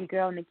Fire with your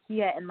girl,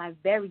 Nakia, and my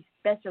very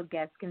special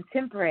guest,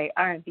 contemporary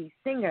R&B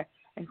singer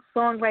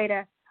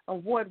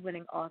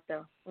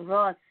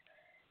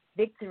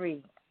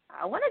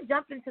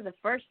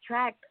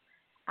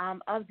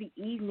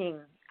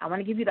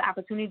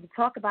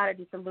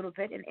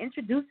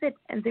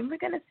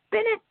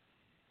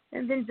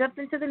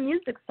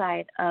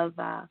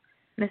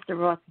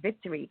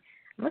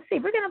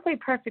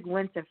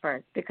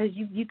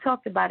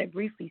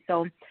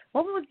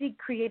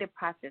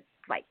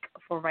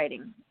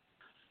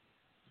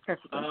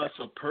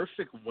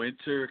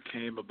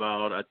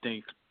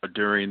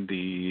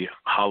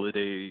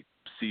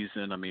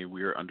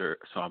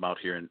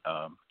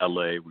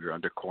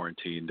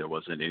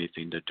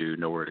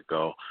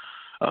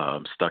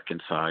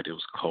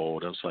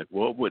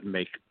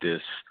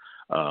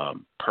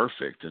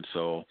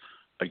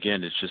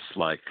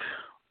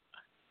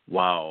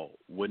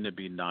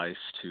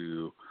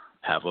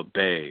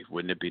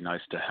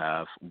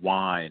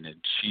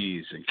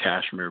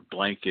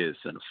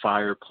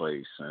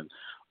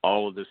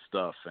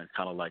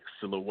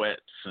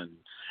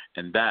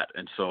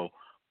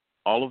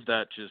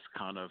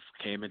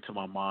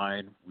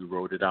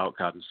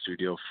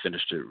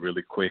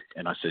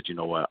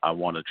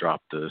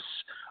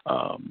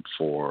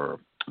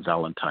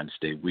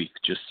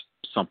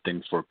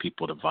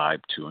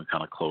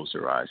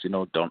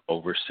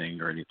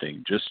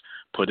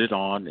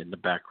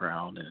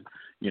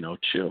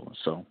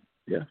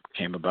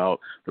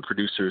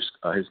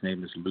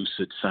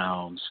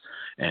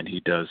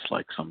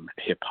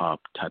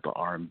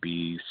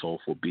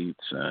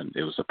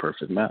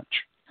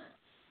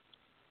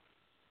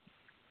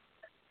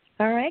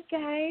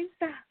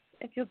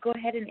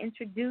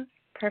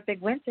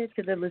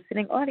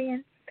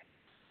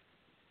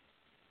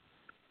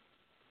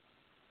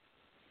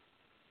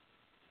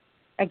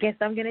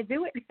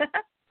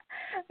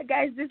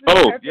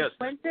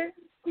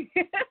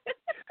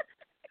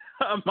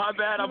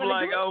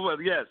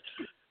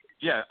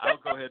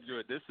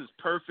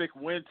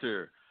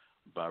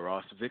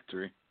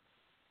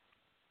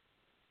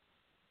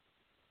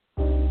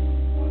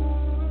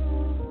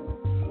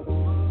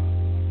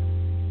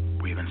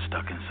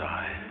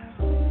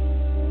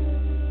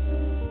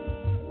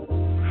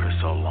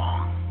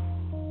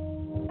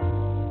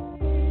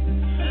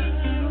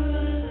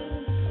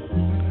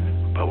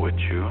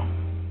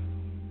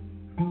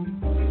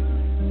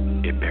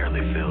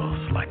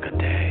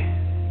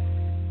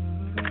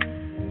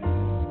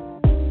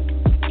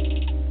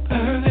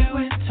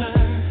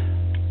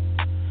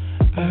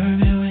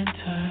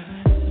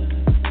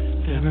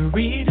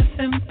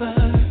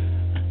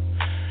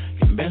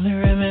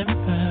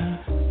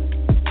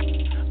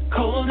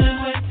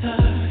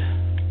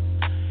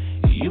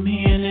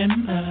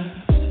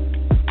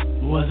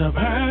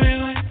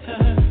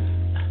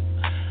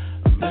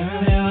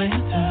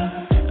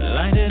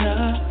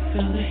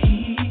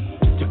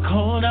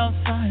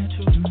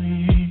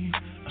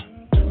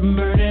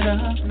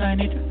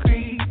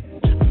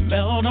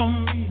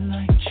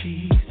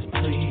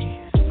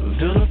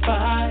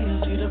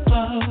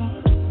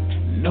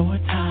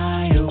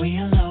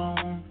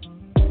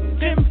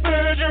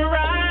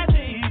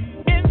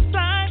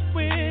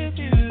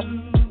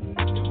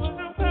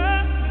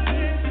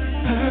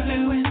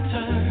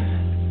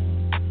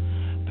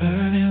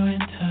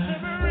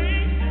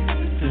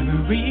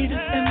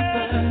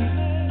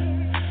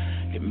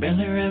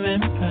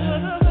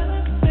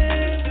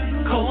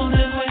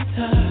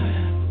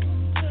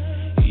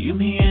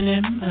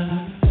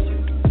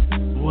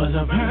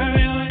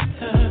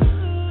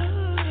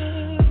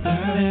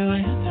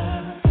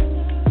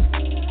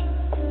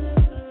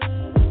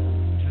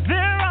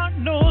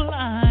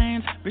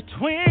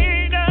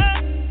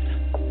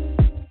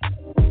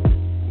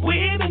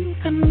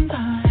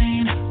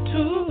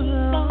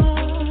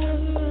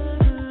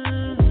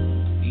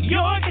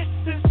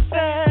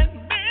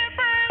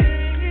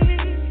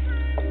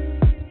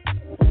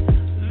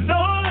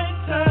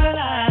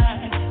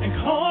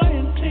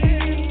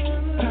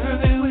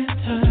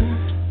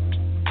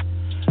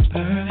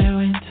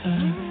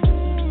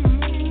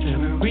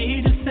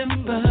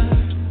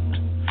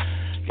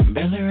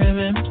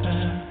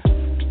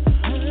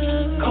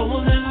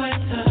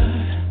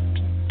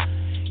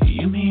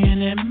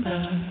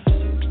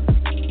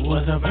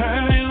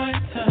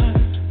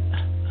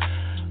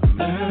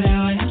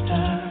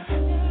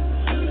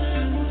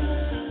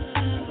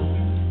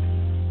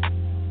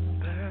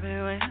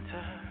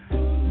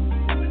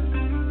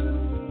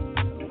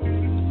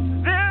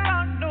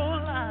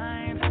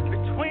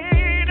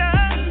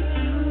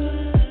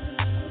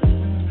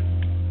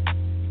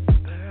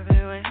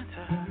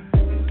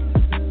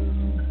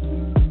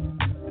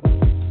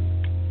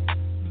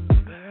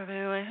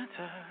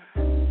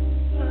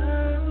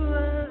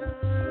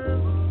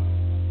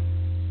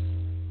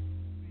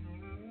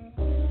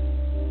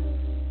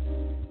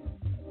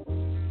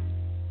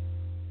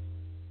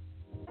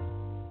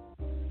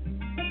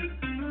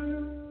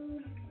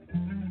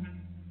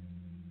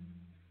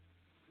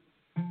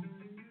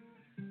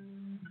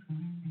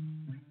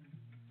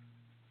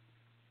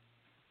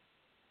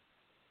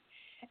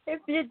If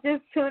you're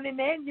just tuning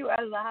in, you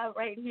are live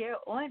right here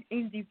on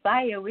Indie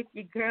Fire with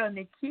your girl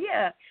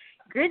Nakia.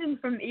 Grinning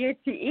from ear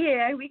to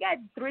ear. We got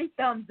 3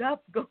 thumbs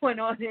up going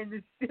on in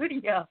the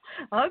studio.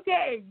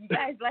 Okay, you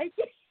guys like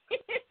it?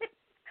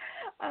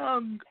 All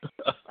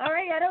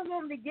right, I don't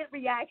normally get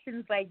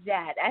reactions like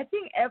that. I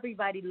think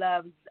everybody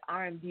loves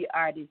R&B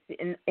artists,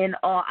 in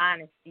all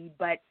honesty.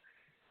 But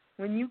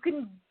when you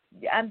can,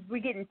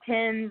 we're getting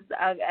 10s.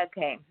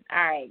 Okay,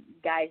 all right,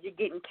 guys, you're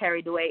getting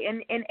carried away.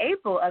 In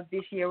April of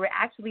this year, we're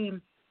actually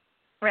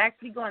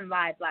going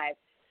live.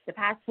 The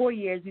past 4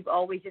 years, we've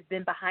always just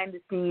been behind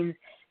the scenes,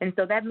 and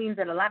so that means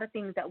that a lot of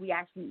things that we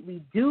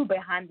do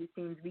behind the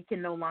scenes, we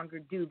can no longer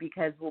do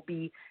because we'll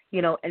be,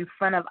 in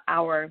front of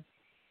our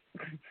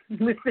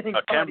listening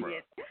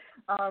audience.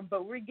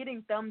 But we're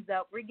getting thumbs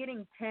up. We're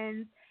getting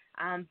 10s.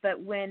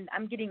 But when I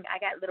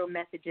got little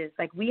messages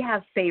like we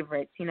have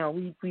favorites.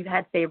 We've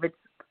had favorites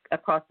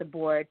across the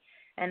board,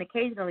 and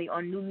occasionally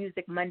on New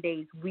Music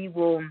Mondays we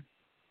will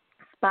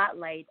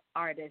spotlight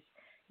artists,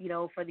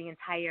 for the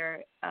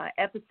entire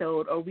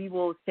episode, or we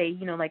will say,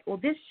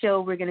 this show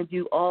we're going to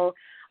do all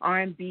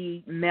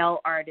R&B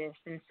male artists.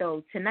 And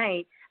so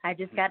tonight I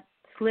just got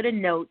slid a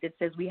note that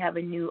says we have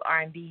a new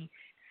R&B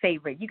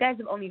favorite. You guys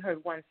have only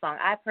heard one song.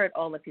 I've heard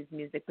all of his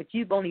music, but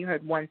you've only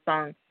heard one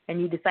song,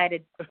 and you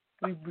decided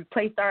we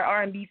replaced our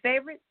R&B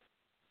favorite.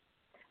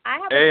 I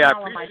have a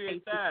smile on my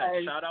face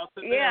because shout out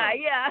to them. Yeah.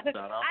 I have a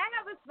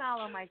smile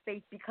on my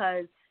face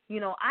because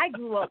I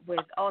grew up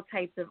with all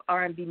types of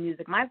R&B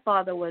music. My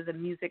father was a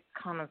music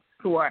connoisseur.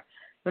 You know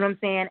what I'm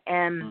saying?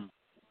 And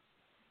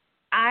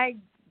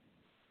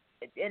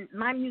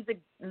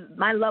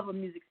my love of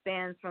music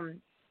spans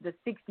from the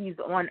 60s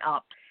on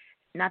up.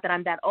 Not that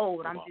I'm that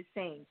old. I'm just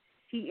saying.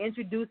 He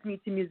introduced me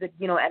to music,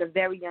 at a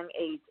very young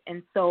age.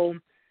 And so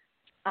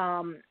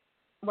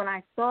when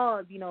I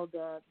saw,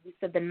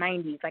 the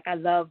 90s, like I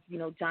love,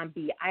 John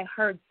B. I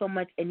heard so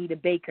much Anita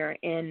Baker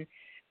in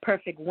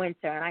Perfect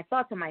Winter. And I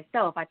thought to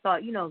myself,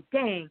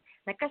 dang,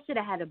 like I should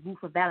have had a boo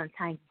for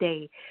Valentine's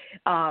Day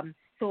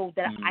so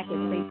that I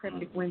could play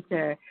Perfect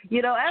Winter.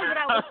 That's what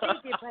I was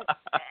thinking. But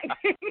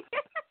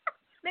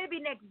maybe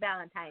next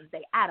Valentine's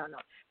Day. I don't know.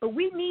 But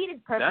we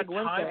needed Perfect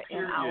Winter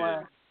in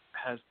our...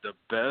 has the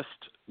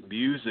best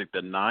music,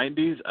 the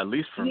 90s, at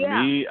least for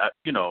me.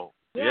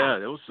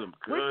 There was some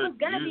good music. Which was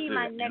going to be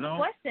my next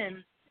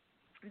question.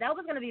 That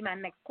was going to be my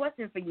next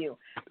question for you.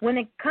 When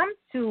it comes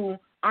to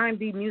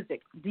R&B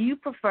music, do you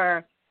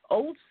prefer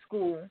old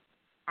school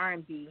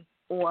R&B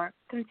or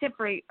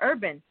contemporary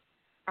urban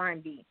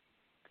R&B?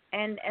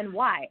 And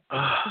why?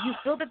 Do you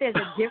feel that there's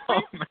a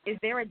difference? Is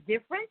there a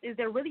difference? Is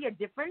there really a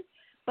difference?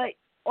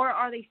 Or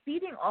are they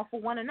feeding off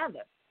of one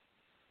another?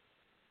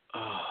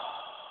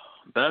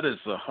 That is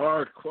a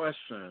hard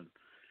question.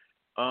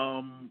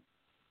 Dang.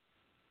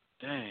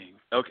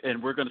 Okay,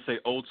 and we're going to say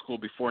old school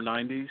before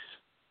 90s?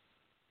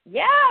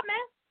 Yeah,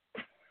 man.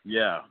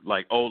 Yeah,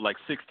 like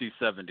 60s,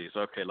 70s.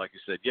 Okay, like you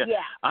said. Yeah.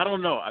 I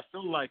don't know. I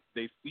feel like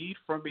they feed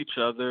from each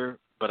other,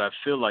 but I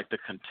feel like the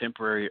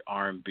contemporary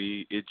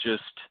R&B, it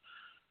just,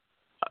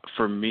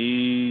 for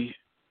me,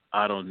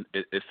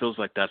 it feels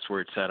like that's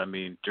where it's at. I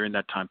mean, during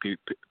that time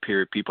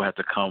period, people had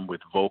to come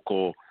with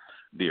vocal,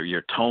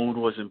 your tone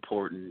was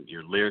important,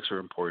 your lyrics were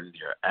important,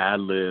 your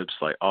ad-libs,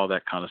 like all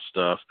that kind of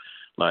stuff.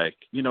 Like,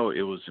 it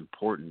was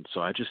important.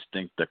 So I just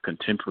think the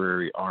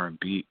contemporary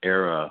R&B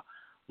era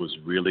was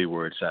really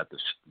where it's at. The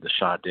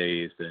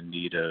Sade's, the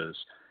Anitas,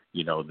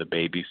 the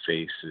Baby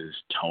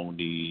Faces,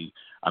 Tony.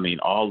 I mean,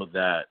 all of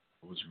that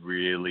was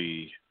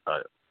really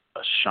a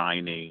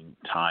shining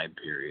time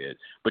period.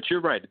 But you're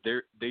right.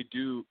 They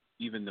do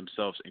even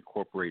themselves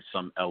incorporate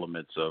some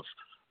elements of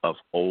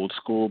old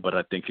school, but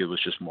I think it was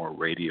just more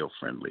radio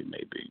friendly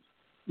maybe,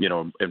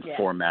 and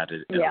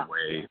formatted in a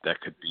way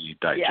that could be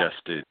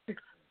digested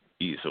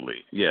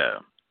easily. Yeah.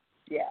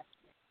 Yeah.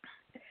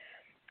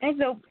 And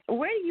so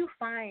where do you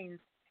find,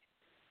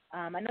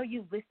 I know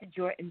you listed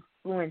your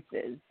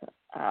influences,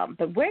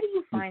 but where do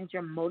you find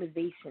your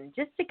motivation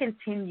just to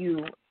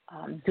continue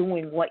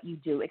doing what you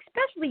do,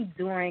 especially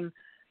during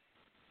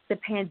the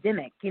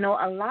pandemic? A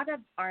lot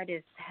of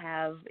artists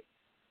have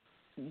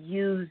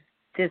used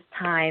this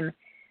time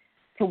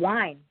to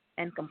whine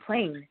and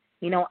complain.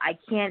 I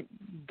can't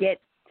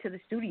get to the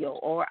studio,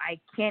 or I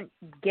can't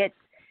get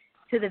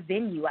to the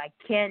venue. I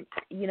can't,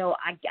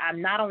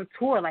 I'm not on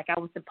tour like I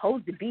was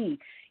supposed to be.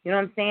 You know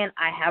what I'm saying?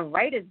 I have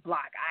writer's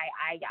block.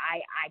 I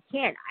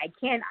can't.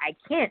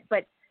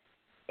 But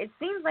it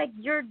seems like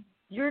you're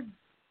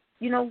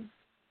doing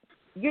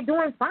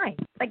fine.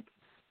 Like,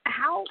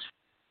 how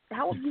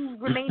have you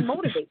remain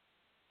motivated?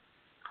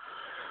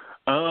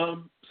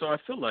 So I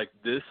feel like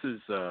this is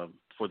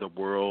for the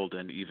world,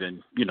 and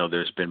even,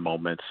 there's been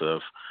moments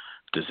of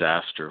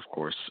disaster, of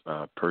course,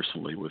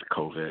 personally with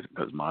COVID,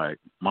 because my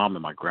mom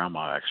and my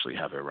grandma actually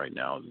have it right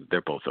now.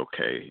 They're both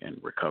okay and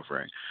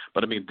recovering.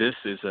 But I mean, this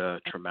is a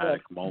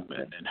traumatic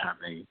moment, and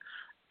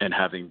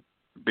having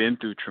been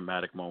through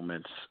traumatic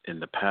moments in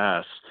the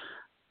past,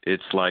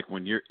 it's like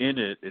when you're in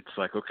it, it's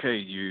like, okay,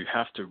 you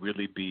have to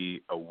really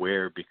be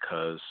aware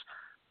because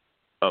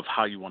of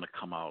how you want to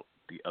come out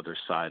the other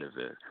side of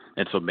it.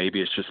 And so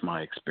maybe it's just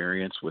my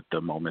experience with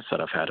the moments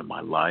that I've had in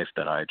my life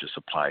that I just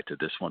applied to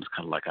this one. It's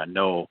kind of like I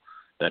know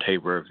that, hey,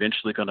 we're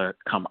eventually going to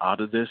come out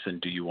of this,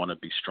 and do you want to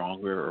be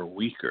stronger or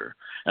weaker?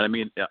 And I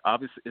mean,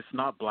 obviously, it's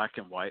not black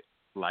and white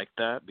like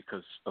that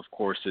because, of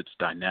course, it's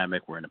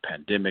dynamic. We're in a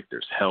pandemic.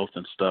 There's health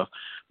and stuff.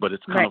 But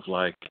it's kind of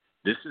like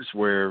this is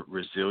where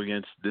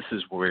resilience, this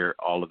is where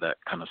all of that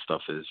kind of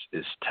stuff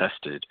is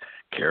tested.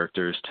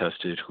 Character is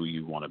tested, who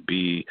you want to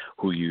be,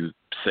 who you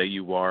say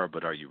you are,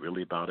 but are you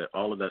really about it?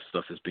 All of that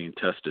stuff is being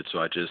tested. So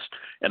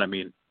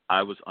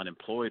I was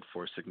unemployed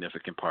for a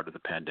significant part of the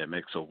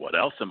pandemic, so what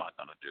else am I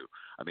going to do?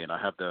 I mean, I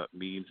have the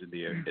means and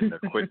the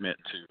equipment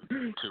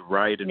to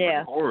write and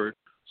record.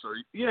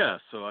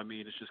 So I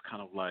mean, it's just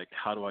kind of like,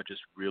 how do I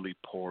just really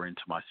pour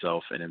into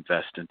myself and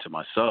invest into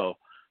myself?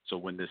 So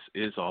when this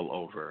is all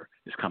over,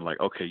 it's kind of like,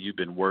 okay, you've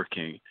been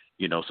working,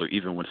 so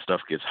even when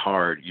stuff gets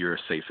hard, you're a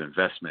safe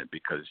investment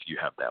because you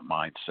have that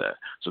mindset.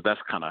 So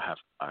that's kind of how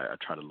I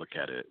try to look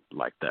at it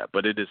like that.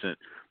 But it isn't,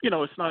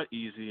 it's not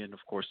easy. And of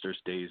course, there's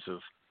days of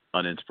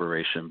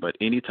uninspiration, but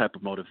any type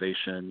of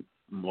motivational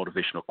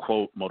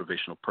quote,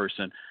 motivational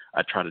person,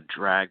 I try to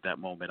drag that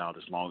moment out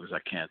as long as I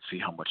can, see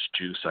how much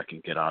juice I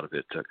can get out of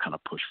it to kind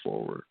of push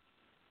forward.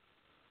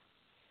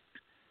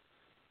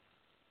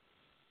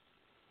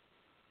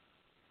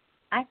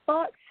 I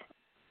thought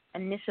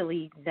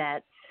initially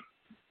that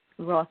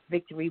Ross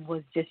Victory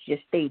was just your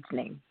stage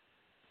name.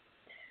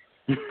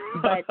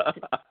 But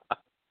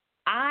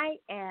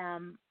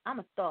I'm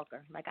a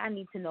stalker. Like, I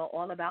need to know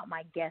all about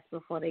my guests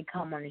before they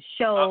come on the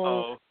show.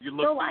 Uh-oh, you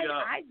looked me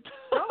up.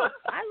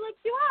 I looked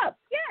you up.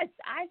 Yes,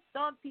 I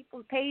stalk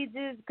people's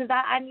pages because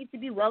I need to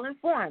be well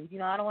informed.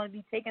 I don't want to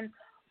be taken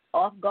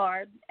off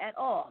guard at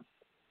all.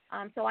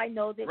 So I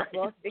know that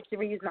Ross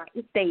Victory is not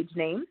your stage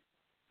name.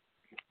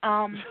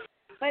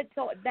 But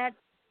so that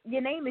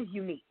your name is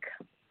unique.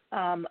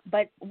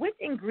 But which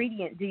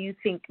ingredient do you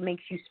think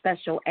makes you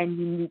special and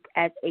unique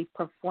as a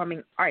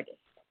performing artist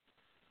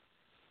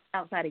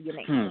outside of your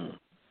name?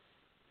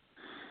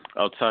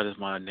 Outside of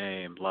my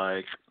name,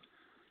 like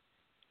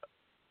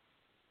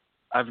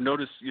I've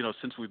noticed,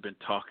 since we've been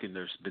talking,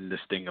 there's been this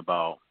thing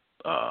about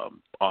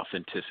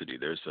authenticity.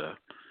 There's a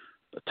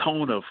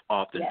tone of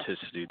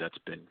authenticity that's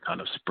been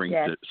kind of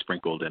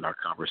sprinkled in our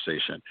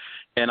conversation.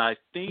 And I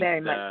think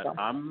that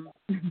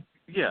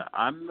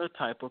I'm the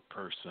type of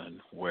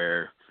person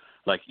where,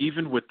 like,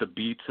 even with the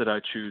beats that I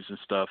choose and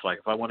stuff, like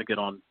if I want to get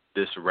on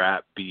this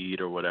rap beat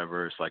or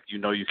whatever, it's like, you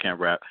can't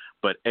rap,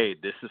 but hey,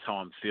 this is how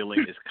I'm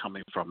feeling is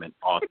coming from an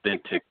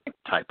authentic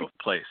type of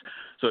place.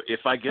 So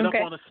if I get up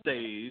on a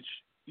stage,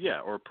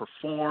 or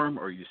perform,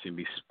 or you see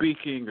me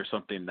speaking or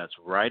something that's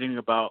writing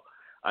about,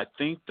 I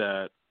think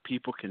that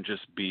people can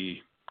just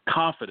be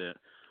confident,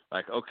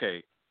 like,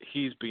 okay,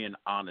 he's being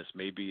honest.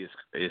 Maybe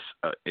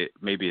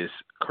it's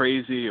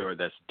crazy or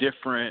that's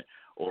different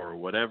or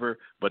whatever,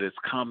 but it's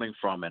coming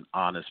from an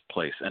honest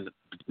place. And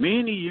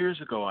many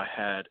years ago, I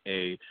had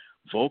a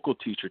vocal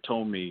teacher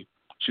told me,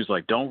 she was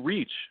like,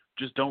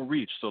 just don't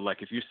reach. So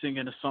like, if you're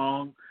singing a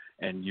song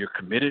and you're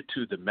committed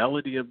to the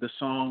melody of the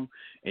song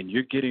and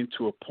you're getting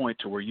to a point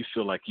to where you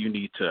feel like you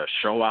need to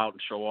show out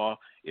and show off,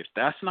 if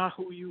that's not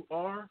who you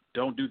are,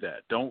 don't do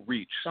that. Don't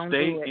reach.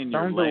 Stay in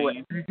your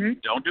lane.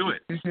 Don't do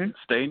it.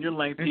 Stay in your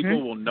lane.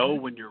 People will know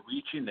when you're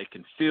reaching. They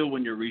can feel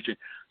when you're reaching.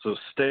 So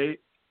stay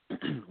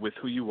with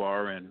who you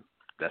are, and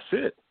that's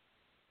it.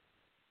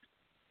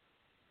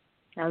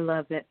 I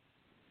love it.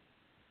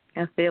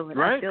 I feel it.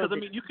 Right? Because,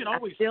 you can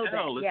always tell.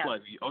 It's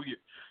like,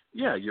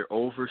 you're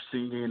over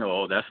singing.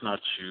 Oh, that's not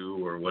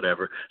you or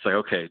whatever. It's like,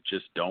 okay,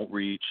 just don't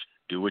reach.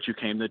 Do what you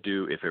came to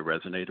do. If it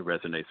resonates, it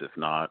resonates. If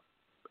not,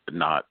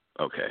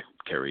 okay,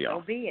 carry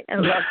on. So be it. I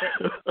love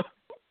it.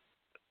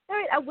 All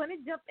right, I want to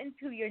jump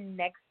into your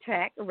next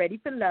track,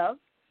 Ready for Love.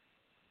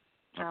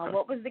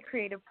 What was the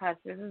creative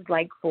process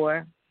like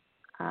for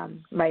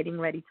writing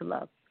Ready to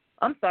Love?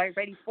 I'm sorry,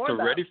 Ready for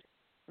Love.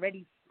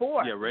 Ready for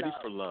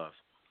Love.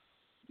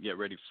 Yeah,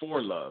 Ready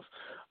for Love.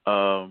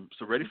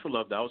 So Ready for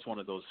Love, that was one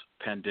of those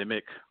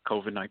pandemic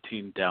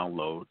COVID-19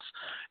 downloads.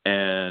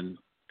 And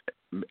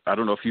I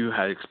don't know if you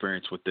had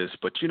experience with this,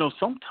 but,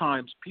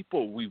 sometimes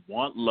we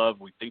want love.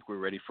 We think we're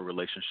ready for a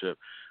relationship,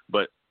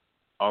 but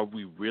are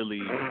we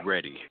really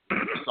ready?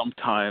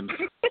 Sometimes.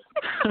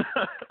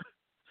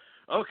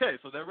 Okay,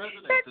 so that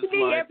resonates. That's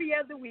me every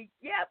other week.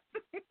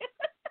 Yep.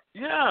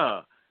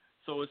 Yeah.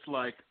 So it's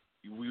like,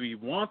 we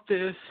want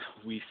this,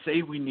 we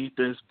say we need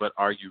this, but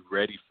are you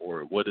ready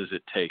for it? What does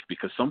it take?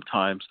 Because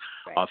sometimes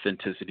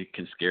authenticity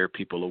can scare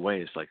people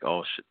away. It's like,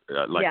 oh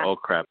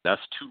crap,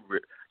 that's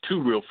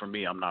too real for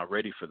me. I'm not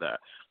ready for that.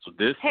 So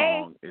this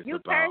song is you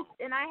about. Cursed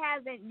and I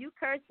haven't. You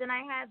cursed and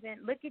I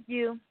haven't. Look at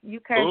you.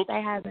 You cursed. I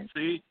haven't.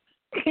 See,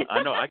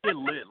 I know. I get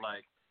lit.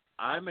 Like,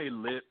 I'm a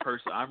lit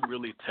person. I'm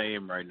really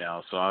tame right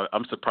now, so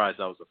I'm surprised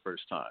that was the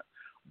first time.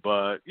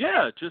 But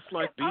yeah, just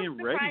like being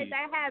ready. I'm surprised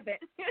I haven't.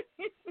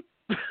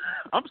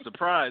 I'm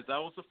surprised that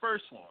was the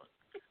first one.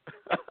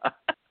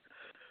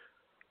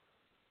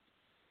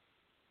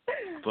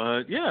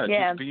 But yeah,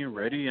 just being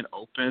ready and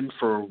open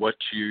for what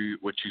you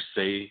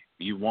say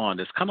you want.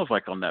 It's kind of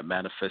like on that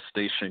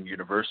manifestation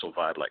universal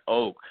vibe, like,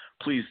 oh,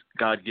 please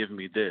God give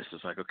me this.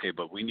 It's like, okay,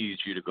 but we need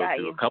you to go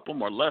through a couple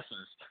more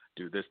lessons,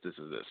 do this, this,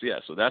 and this. Yeah,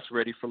 so that's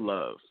Ready for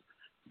Love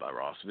by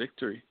Ross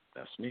Victory.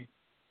 That's me.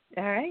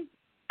 All right.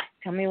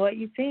 Tell me what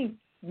you think.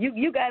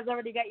 You guys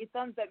already got your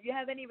thumbs up. You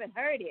haven't even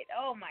heard it.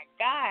 Oh my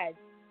God.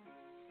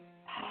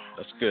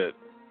 That's good.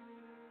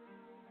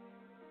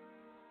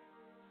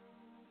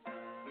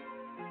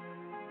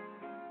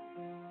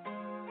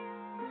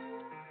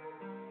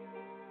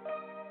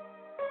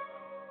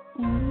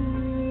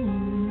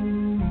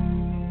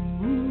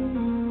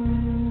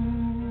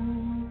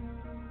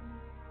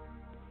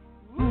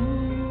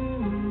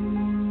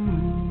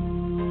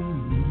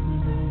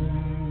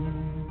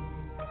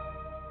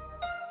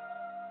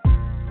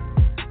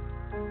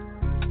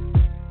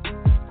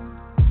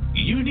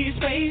 You need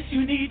space,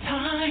 you need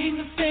time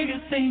to figure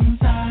things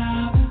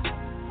out.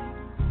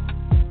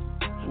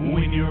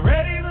 When you're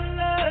ready for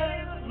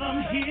love,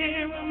 I'm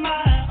here with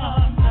my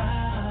arms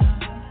out.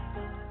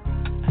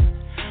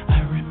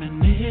 I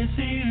reminisce of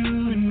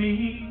you and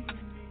me,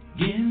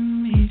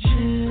 giving me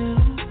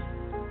chills.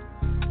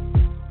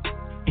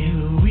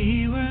 If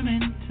we were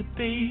meant to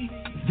be,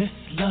 this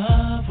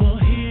love will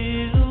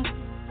heal.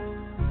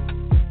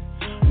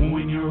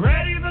 When you're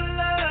ready for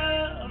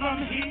love,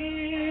 I'm here.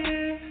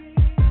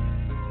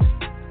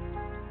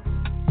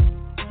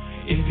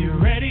 If you're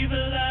ready for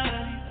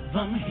love,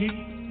 I'm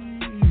here.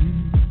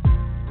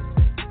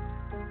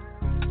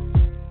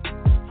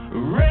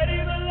 Ready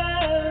for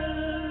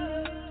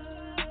love.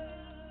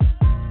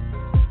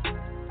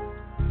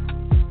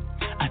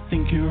 I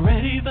think you're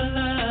ready for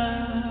love.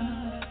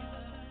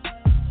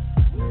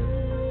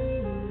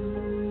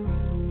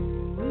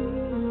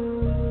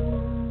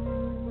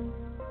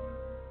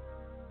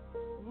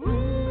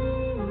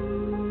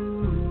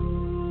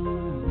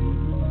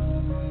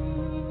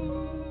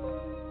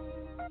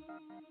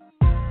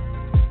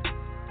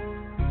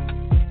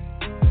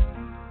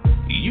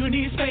 You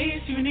need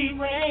space, you need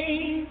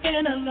rain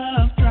in a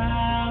love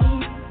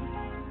drought.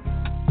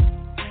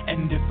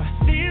 And if I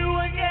see you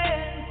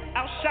again,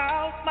 I'll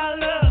shout my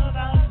love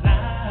out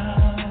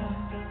loud.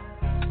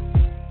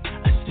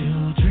 I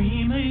still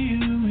dream of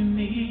you and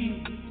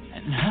me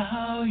and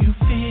how you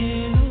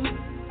feel.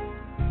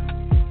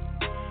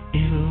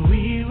 If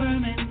we were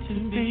meant to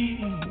be,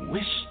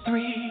 wish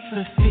 3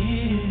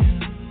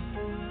 fulfilled.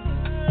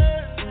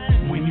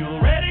 When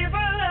you're ready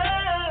for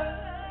love,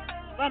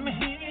 I'm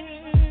here.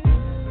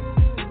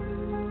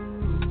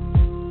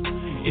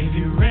 If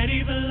you're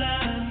ready for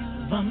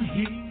love, I'm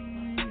here.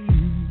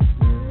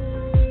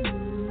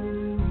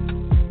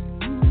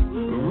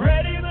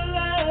 Ready for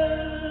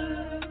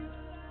love.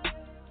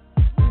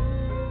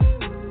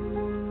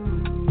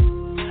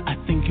 I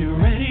think you're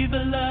ready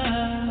for love.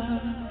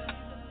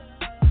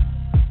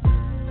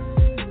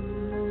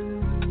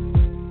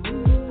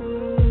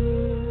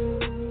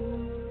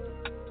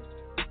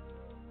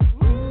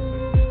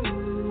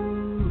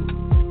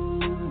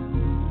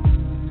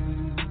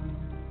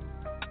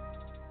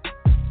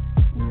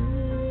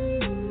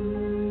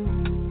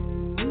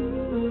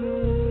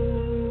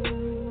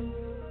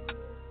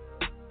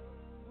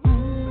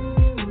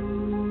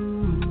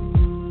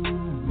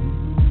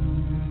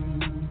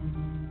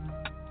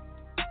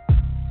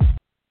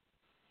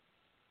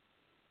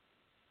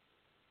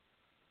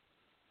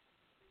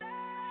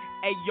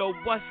 Hey yo,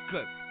 what's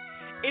good?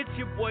 It's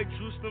your boy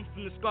Jerusalem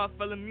from the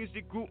Scarfella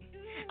Music Group,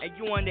 and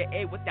you on the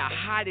air with the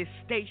hottest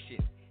station,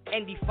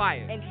 Indie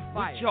Fire.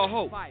 With your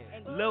host,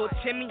 Lil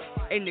Timmy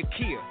and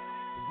Nakia,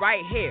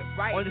 right here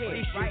on the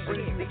station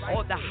bringing you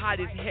all the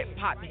hottest hip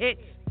hop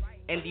hits.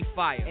 Indie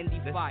Fire. Let's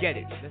get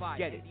it.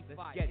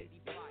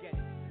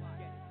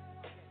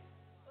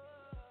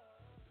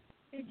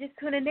 You're just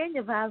tuning in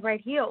your vibe right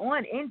here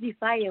on Indie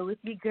Fire with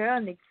your girl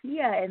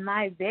Nakia and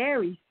my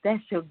very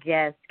special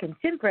guest,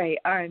 contemporary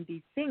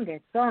R&B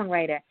singer,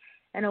 songwriter,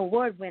 and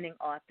award-winning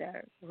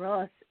author,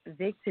 Ross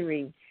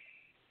Victory.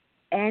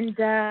 And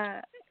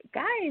guys,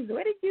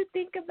 what did you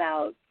think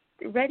about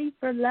Ready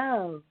for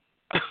Love?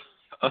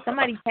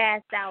 Somebody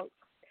passed out.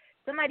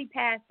 Somebody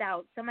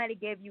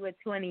gave you a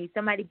 20.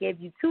 Somebody gave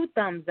you 2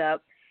 thumbs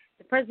up.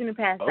 The person who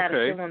passed out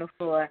is still on the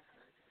floor.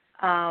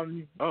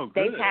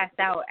 They passed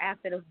out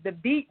after the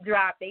beat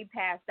dropped. They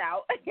passed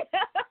out.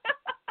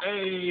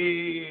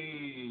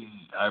 Hey,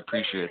 I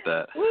appreciate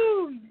that.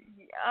 Woo!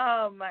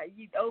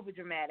 You over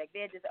dramatic.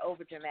 They're just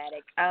over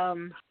dramatic.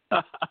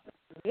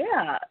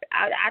 Yeah,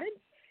 I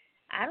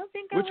don't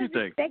think I was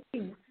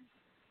expecting.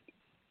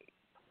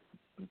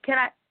 Can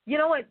I? You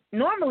know what?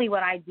 Normally,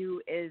 what I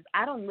do is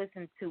I don't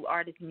listen to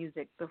artist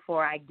music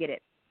before I get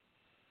it.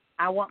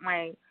 I want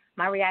my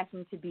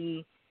reaction to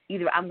be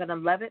either I'm going to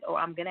love it or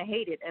I'm going to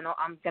hate it, and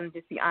I'm going to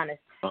just be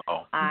honest.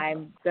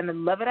 I'm going to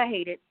love it or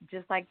hate it,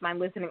 just like my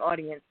listening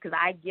audience, because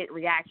I get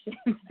reactions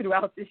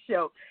throughout the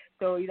show.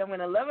 So either I'm going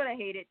to love it or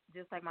hate it,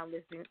 just like my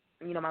listening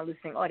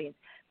audience.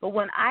 But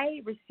when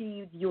I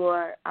received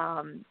your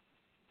bio,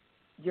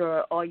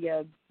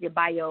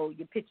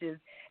 your pictures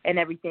and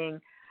everything,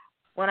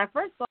 when I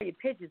first saw your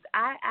pictures,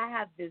 I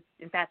have this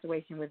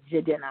infatuation with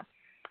Jadena.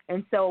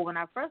 And so when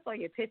I first saw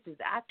your pictures,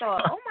 I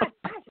thought, oh, my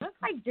gosh, that's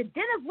like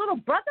Jadena's little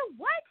brother?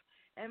 What?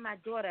 And my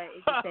daughter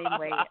is the same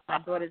way. My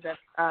daughter's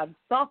a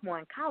sophomore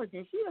in college,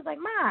 and she was like,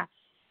 Ma,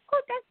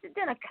 that's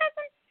Jadena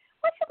cousin?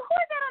 Who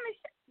is that on the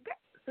show?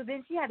 So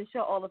then she had to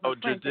show all of her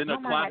friends.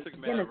 Jadena Classic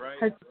Man,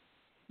 right?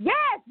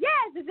 Yes.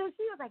 And so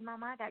she was like,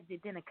 Mama, I got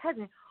Jadena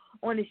cousin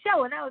on the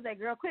show. And I was like,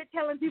 girl, quit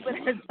telling people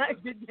that's not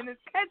Jadena's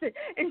cousin.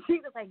 And she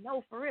was like,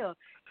 no, for real.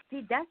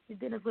 See, that's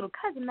Jadena's little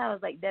cousin. And I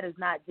was like, that is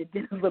not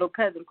Jadena's little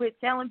cousin. Quit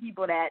telling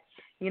people that,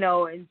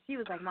 And she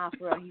was like, Ma,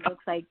 for real, he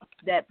looks like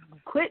that.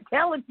 Quit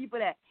telling people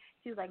that.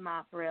 She was like,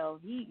 Ma, for real,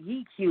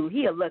 he cute.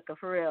 He a looker,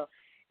 for real.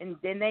 And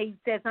then they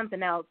said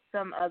something else,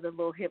 some other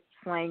little hip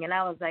slang. And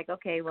I was like,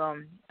 okay, well,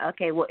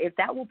 if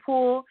that will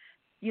pull,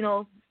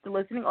 the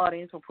listening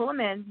audience, will pull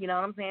them in. You know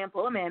what I'm saying?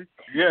 Pull them in.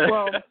 Yeah.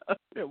 Well,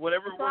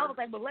 whatever so works. I was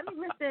like, well, let me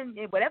listen.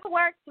 Whatever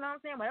works, you know what I'm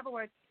saying? Whatever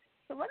works.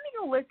 So let me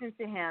go listen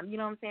to him, you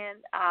know what I'm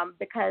saying?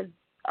 Because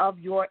of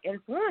your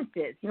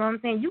influences, you know what I'm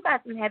saying? You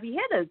got some heavy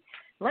hitters.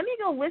 Let me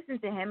go listen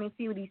to him and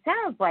see what he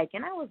sounds like.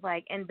 And I was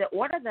like, and the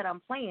order that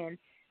I'm playing,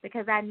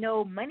 because I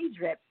know Money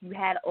Drips, you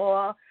had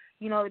all,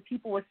 the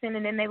people were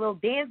sending in their little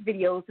dance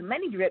videos to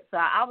Money Drips, so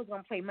I was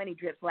going to play Money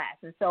Drips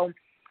last. And so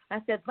I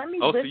said, let me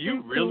listen to his music.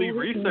 Oh, so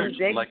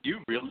you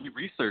really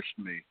researched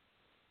me.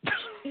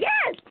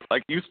 Yes.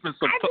 Like you spent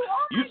some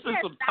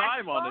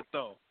time on it,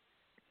 though.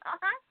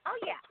 Oh,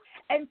 yeah.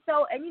 And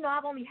so,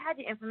 I've only had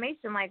your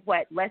information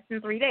less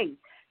than 3 days.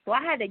 So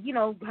I had to,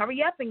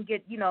 hurry up and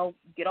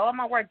get all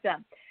my work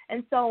done.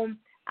 And so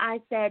I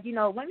said,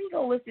 let me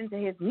go listen to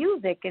his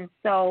music. And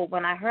so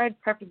when I heard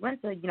Perfect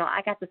Winter,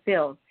 I got the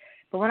feels.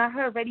 But when I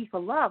heard Ready for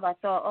Love, I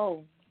thought,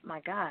 oh,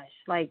 my gosh,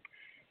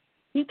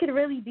 he could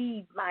really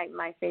be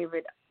my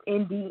favorite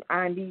indie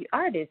R&B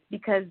artist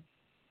because,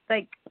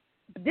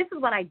 this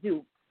is what I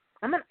do.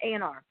 I'm an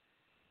A&R.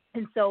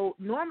 And so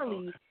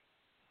normally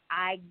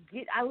I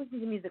listen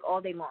to music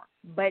all day long,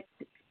 but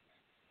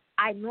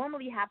I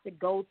normally have to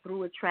go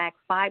through a track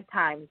 5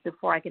 times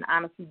before I can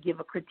honestly give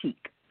a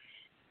critique.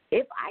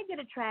 If I get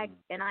a track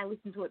and I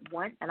listen to it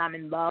once and I'm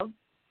in love,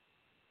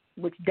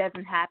 which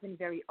doesn't happen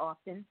very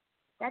often,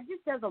 that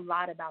just says a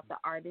lot about the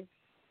artist,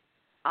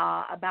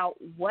 about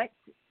what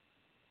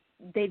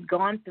they've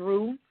gone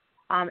through.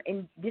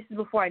 And this is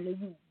before I knew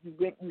you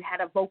had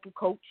a vocal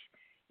coach,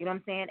 you know what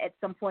I'm saying, at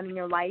some point in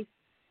your life.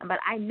 But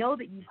I know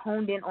that you've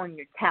honed in on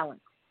your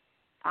talent.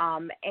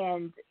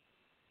 And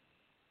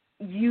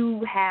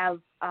you have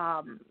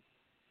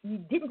you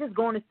didn't just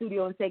go in the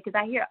studio and say, because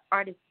I hear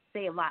artists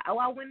say a lot, I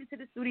went into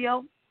the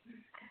studio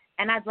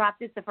and I dropped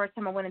this the first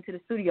time I went into the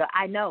studio.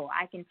 I know,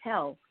 I can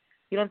tell.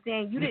 You know what I'm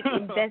saying? You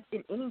didn't invest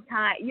in any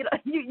time.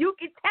 You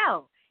can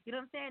tell. You know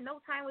what I'm saying? No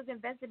time was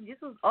invested. This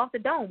was off the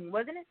dome,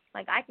 wasn't it?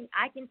 I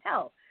can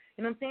tell.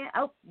 You know what I'm saying?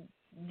 Oh,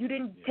 you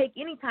didn't take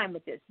any time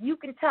with this. You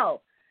can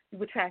tell you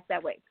were trash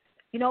that way.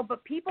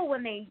 But people,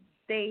 when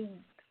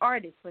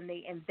artists, when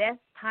they invest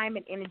time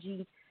and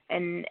energy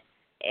and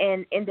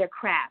in their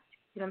craft,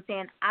 you know what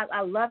I'm saying?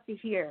 I love to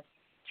hear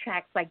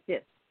tracks like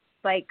this,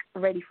 like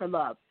Ready for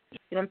Love.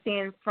 You know what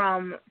I'm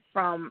saying?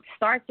 From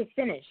start to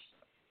finish,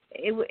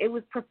 it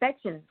was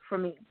perfection for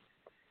me.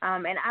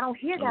 And I don't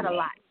hear that a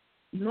lot.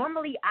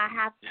 Normally, I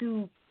have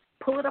to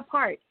pull it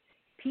apart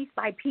piece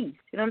by piece.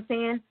 You know what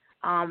I'm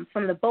saying?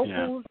 From the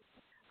vocals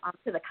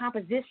to the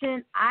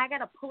composition, I got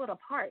to pull it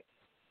apart.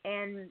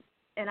 And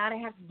I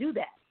didn't have to do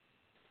that.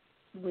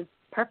 With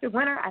Perfect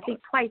Winter, I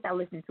think twice I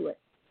listened to it.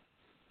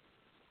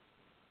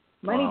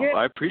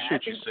 I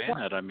appreciate you saying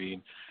that. I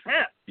mean,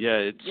 it's you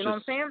know just, what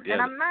I'm saying? Yeah,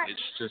 and I'm not. It's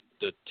just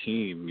the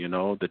team,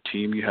 the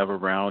team you have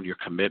around, your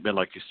commitment,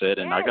 like you said,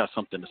 and I got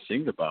something to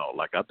sing about.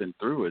 I've been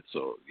through it,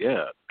 so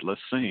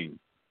let's sing.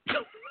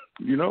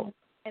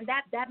 And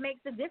that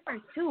makes a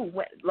difference too.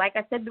 Like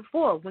I said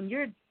before, when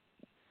you're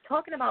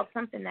talking about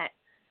something that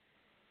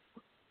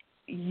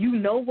you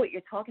know what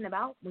you're talking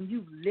about, when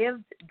you've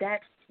lived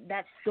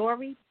that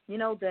story,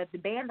 the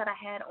band that I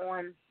had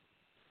on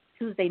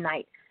Tuesday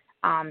night,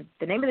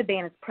 the name of the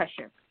band is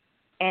Pressure,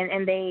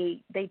 and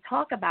they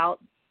talk about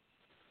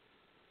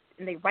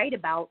and they write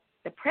about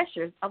the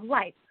pressures of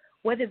life,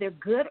 whether they're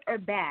good or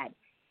bad.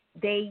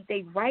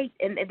 They write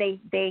and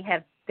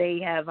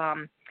they have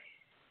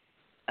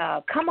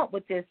come up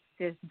with this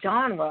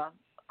genre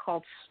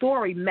called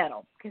story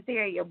metal, because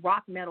they're a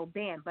rock metal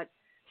band, but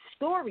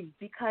stories,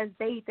 because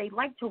they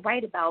like to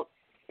write about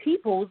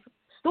people's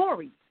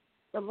stories,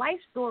 the life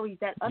stories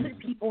that other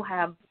people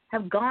have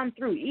gone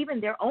through, even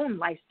their own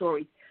life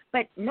stories.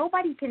 But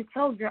nobody can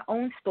tell your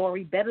own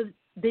story better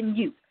than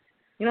you.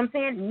 You know what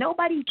I'm saying?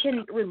 Nobody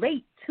can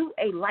relate to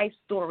a life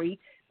story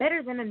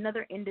better than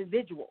another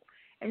individual.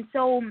 And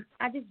so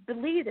I just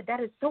believe that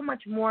is so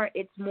much more.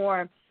 It's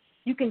more,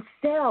 you can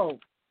sell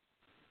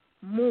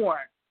more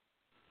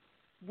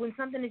when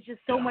something is just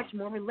so much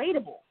more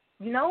relatable,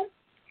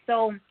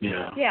 So,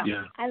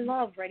 I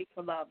love Ready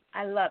for Love.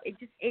 I love it.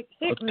 It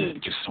hit me.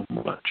 Thank you so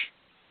much.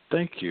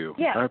 Thank you.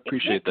 Yeah, I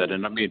appreciate that.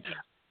 And I mean,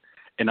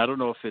 And I don't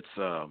know if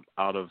it's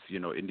out of,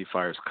 Indie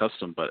Fire's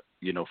custom, but,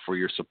 for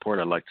your support,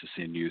 I'd like to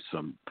send you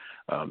some,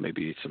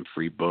 maybe some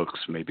free books,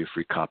 maybe a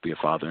free copy of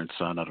Father and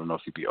Son. I don't know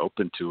if you'd be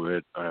open to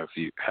it. If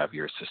you have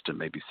your assistant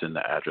maybe send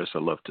the address.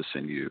 I'd love to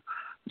send you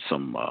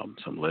some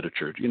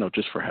literature,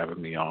 just for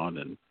having me on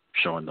and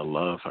showing the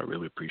love. I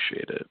really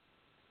appreciate it.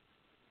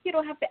 You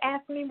don't have to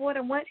ask me more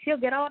than once. She'll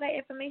get all that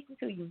information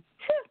to you.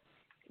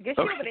 Guess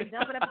you over there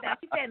jumping up and down.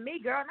 She said, me,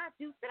 girl, not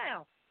you. Sit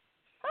down.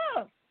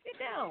 Oh, sit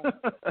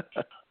down.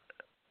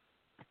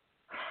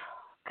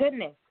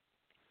 Goodness.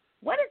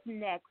 What is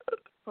next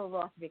for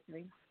Ross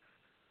Victory?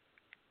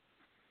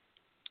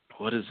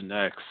 What is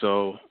next?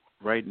 So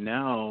right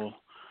now,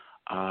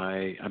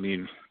 I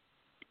mean,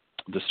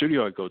 the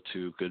studio I go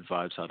to, Good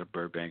Vibes out of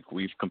Burbank,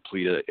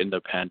 in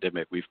the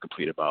pandemic, we've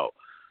completed about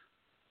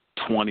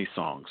 20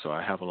 songs. So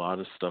I have a lot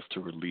of stuff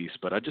to release,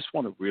 but I just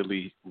want to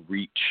really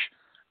reach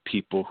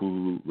people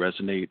who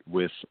resonate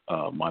with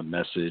my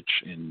message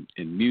in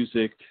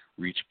music,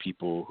 reach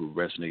people who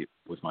resonate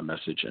with my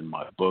message in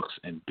my books,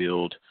 and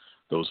build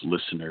those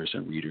listeners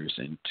and readers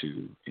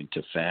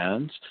into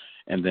fans.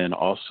 And then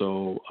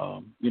also,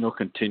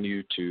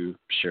 continue to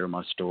share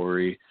my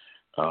story,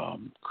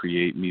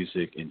 create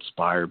music,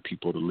 inspire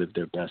people to live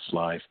their best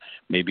life,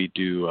 maybe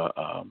do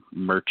a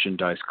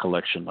merchandise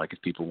collection, like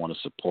if people want to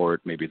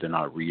support, maybe they're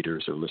not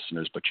readers or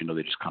listeners, but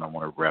they just kind of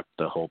want to rep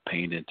the whole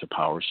Pain into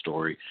Power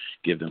story,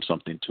 give them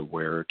something to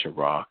wear, to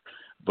rock.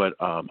 But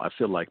I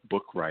feel like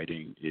book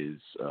writing is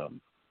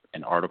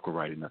and article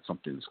writing, that's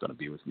something that's going to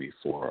be with me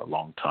for a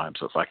long time.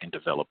 So if I can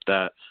develop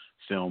that,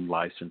 film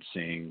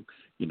licensing,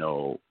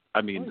 the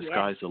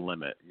sky's the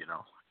limit,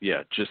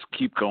 Yeah, just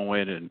keep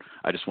going, and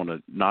I just want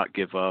to not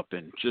give up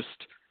and just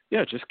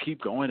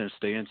keep going and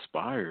stay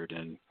inspired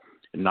and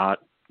not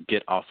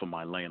get off of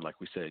my lane,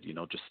 like we said,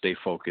 just stay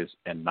focused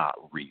and not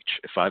reach.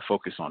 If I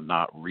focus on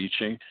not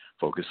reaching,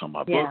 focus on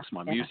my books,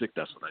 my music,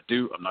 that's what I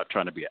do. I'm not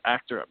trying to be an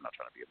actor. I'm not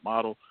trying to be a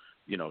model.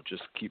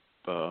 Just keep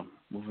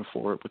moving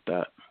forward with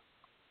that.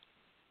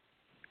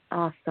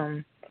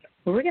 Awesome.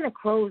 Well, we're going to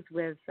close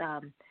with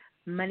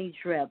Money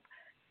Drip.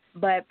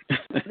 But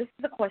this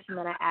is a question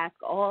that I ask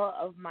all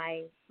of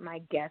my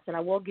guests, and I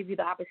will give you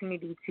the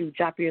opportunity to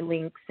drop your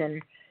links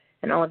and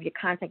all of your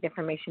contact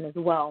information as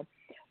well.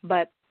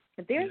 But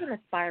if there's an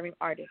aspiring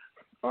artist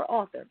or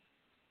author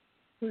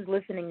who's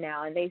listening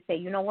now and they say,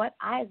 you know what,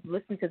 I've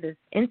listened to this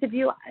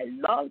interview. I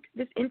loved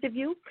this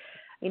interview.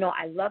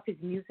 I love his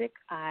music.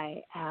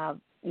 I have,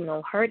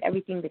 heard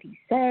everything that he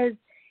says.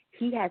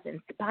 He has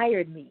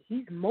inspired me.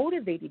 He's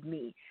motivated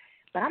me.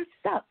 But I'm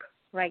stuck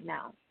right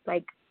now.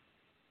 Like,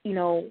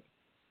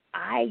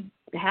 I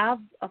have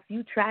a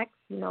few tracks,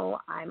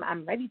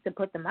 I'm ready to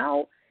put them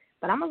out,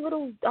 but I'm a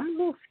little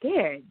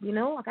scared,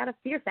 I got a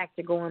fear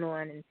factor going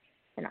on,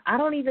 and I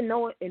don't even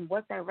know in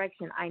what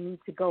direction I need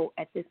to go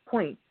at this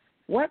point.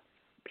 What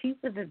piece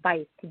of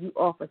advice could you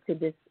offer to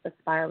this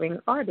aspiring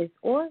artist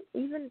or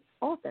even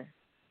author?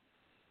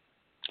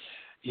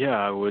 Yeah,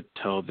 I would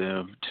tell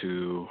them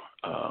to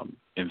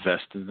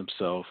invest in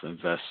themselves,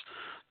 invest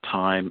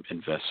time,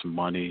 invest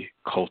money,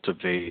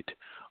 cultivate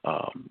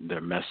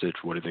their message.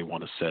 What do they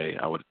want to say?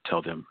 I would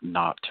tell them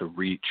not to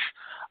reach.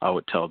 I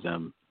would tell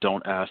them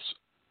don't ask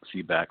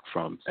feedback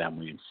from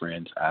family and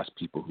friends. Ask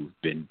people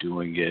who've been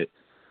doing it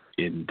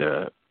in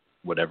the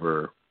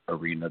whatever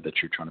arena that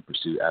you're trying to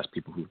pursue. Ask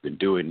people who've been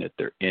doing it.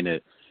 They're in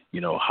it.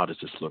 How does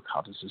this look?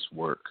 How does this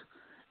work?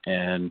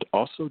 And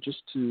also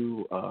just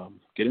to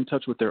get in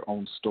touch with their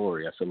own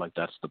story. I feel like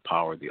that's the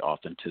power, the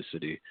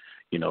authenticity.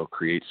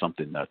 Create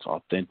something that's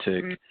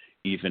authentic.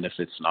 Even if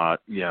it's not,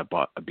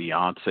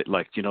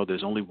 Beyonce,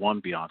 there's only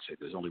one Beyonce.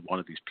 There's only one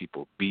of these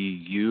people.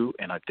 Be you.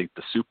 And I think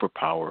the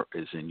superpower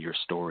is in your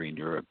story and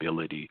your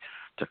ability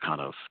to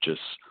kind of just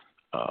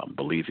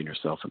believe in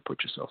yourself and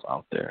put yourself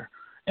out there.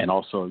 And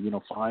also,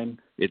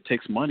 it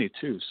takes money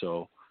too.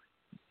 So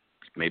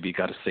maybe you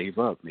got to save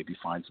up. Maybe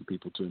find some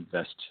people to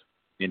invest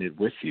in it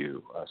with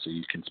you so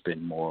you can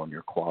spend more on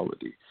your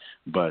quality.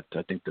 But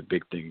I think the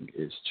big thing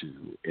is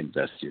to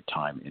invest your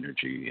time,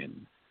 energy,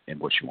 and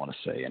what you want to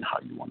say and how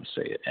you want to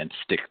say it, and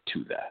stick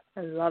to that.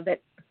 I love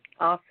it.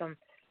 Awesome.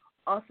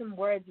 Awesome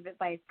words of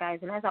advice, guys.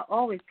 And as I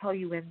always tell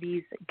you when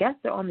these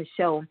guests are on the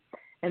show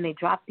and they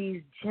drop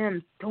these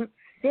gems, don't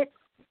sit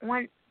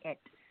on it.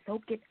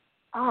 Soak it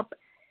up.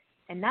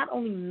 And not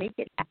only make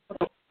it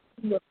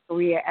your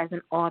career as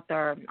an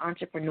author, an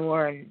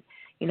entrepreneur, and,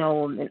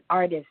 an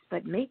artist,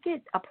 but make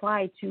it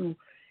apply to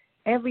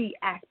every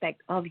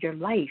aspect of your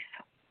life.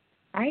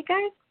 All right,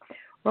 guys?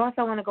 Ross,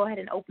 I want to go ahead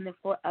and open the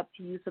floor up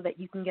to you so that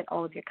you can get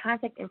all of your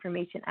contact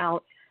information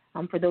out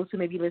for those who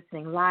may be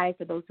listening live,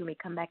 for those who may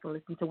come back and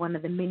listen to one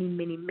of the many,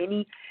 many,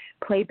 many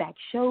playback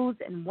shows.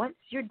 And once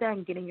you're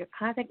done getting your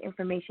contact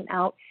information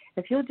out,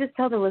 if you'll just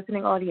tell the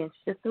listening audience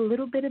just a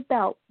little bit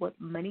about what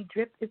Money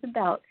Drip is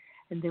about,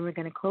 and then we're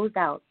going to close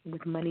out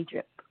with Money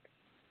Drip.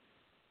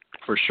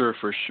 For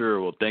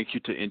sure. Well, thank you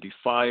to Indie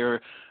Fire,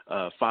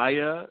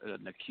 Faya,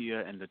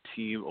 Nakia, and the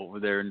team over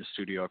there in the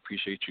studio. I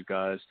appreciate you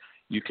guys.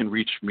 You can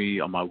reach me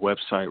on my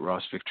website,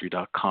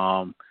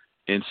 rossvictory.com.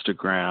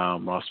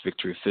 Instagram, Ross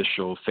Victory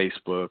Official,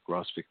 Facebook,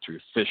 Ross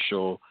Victory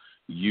Official,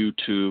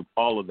 YouTube,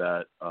 all of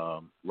that.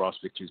 Ross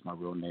Victory is my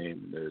real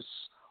name. There's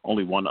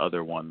only one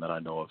other one that I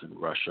know of in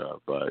Russia,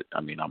 but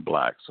I mean, I'm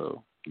black,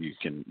 so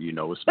you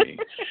know it's me.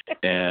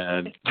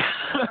 And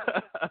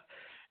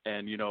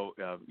and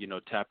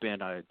tap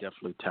in. I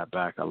definitely tap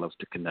back. I love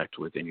to connect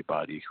with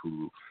anybody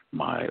who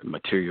my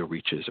material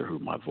reaches or who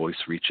my voice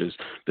reaches.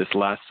 This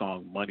last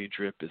song, Money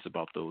Drip, is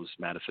about those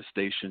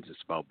manifestations. It's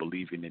about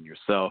believing in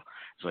yourself.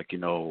 It's like,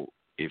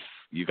 if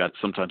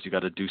sometimes you got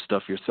to do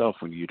stuff yourself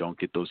when you don't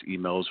get those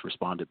emails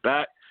responded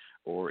back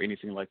or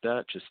anything like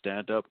that. Just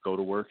stand up, go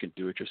to work, and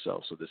do it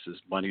yourself. So this is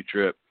Money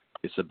Drip.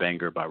 It's a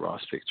banger by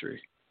Ross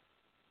Victory.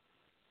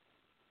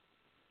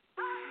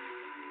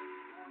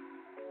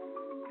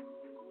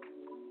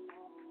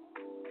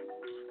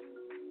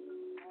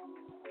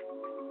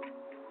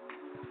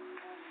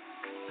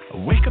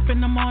 Wake up in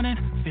the morning,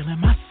 feeling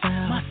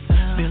myself.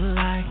 Feel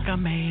like I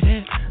made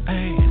it,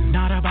 ayy.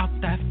 Not about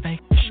that fake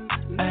shit,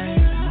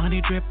 ayy.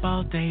 Money drip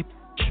all day,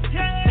 say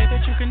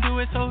that you can do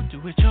it, so do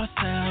it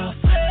yourself.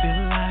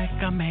 Feel like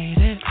I made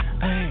it,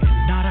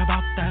 ayy. Not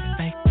about that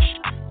fake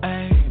shit,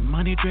 ayy.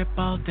 Money drip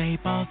all day,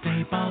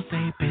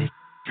 bitch.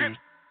 Drip,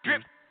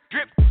 drip,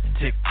 drip.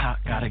 TikTok,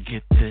 gotta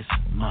get this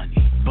money.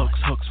 Books,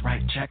 hooks,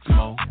 write checks,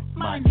 more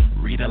money.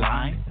 Read a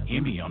line,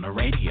 hear me on the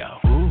radio.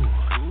 Ooh.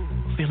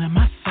 Feeling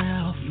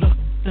myself, look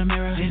the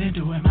mirror, didn't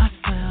do it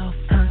myself.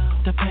 Hurt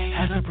the pain,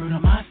 had to prove to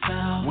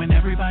myself. When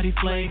everybody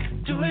flake,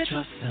 do it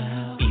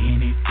yourself.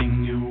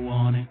 Anything you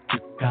wanted, you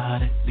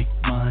got it. Leave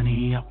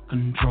money out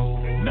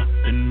control.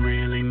 Nothing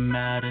really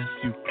matters,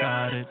 you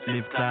got it.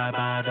 Live, die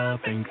by the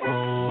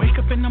bankroll. Wake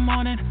up in the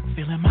morning,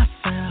 feeling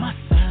myself.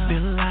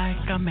 Feel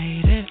like I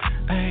made it,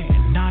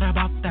 ayy. Not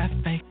about that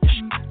fake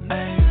shit,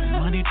 ayy.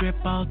 Money drip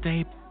all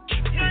day. Say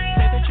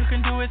that you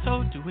can do it,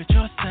 so do it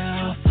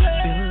yourself.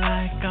 Feel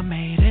like I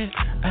made it,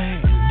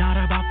 ayy.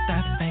 Not about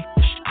that fake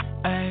shit,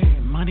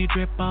 ayy. Money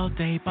drip all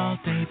day,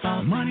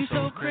 Money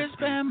so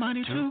crisp and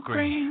money too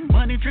green.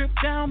 Money drip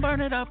down,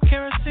 burn it up,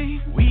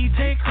 kerosene. We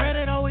take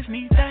credit, always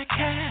need that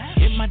cash.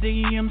 Hit my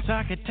DM so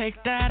I could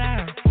take that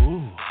out.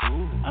 Ooh,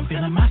 I'm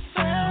feeling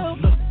myself.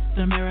 Look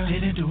the mirror,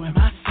 didn't do it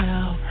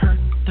myself. Hurt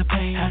the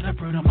pain, had to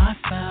prove to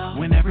myself.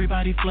 When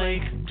everybody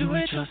flake, do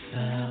it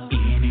yourself.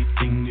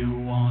 Anything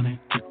you wanted,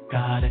 you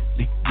got it.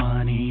 Leave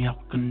money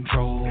out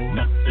control.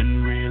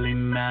 Nothing really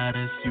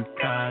matters, you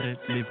got it.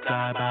 Live,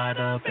 die by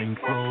the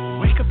bankroll.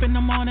 Wake up in the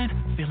morning,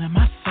 feeling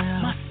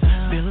myself.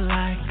 Feel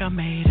like I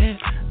made it,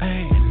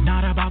 ayy.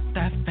 Not about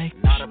that fake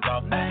shit,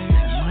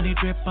 ayy. Money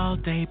drip all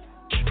day.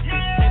 Say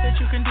that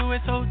you can do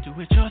it, so do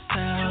it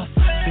yourself.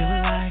 Feel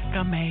like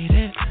I made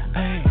it,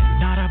 ayy.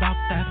 Not about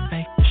that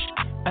fake shit,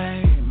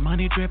 ayy.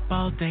 Money drip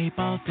all day,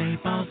 Let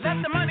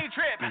the money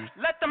drip,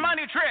 let the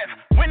money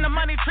drip. When the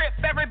money drip,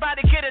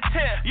 everybody get a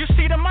tip. You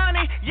see the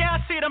money? Yeah, I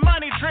see the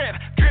money drip.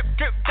 Drip,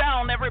 drip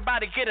down,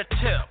 everybody get a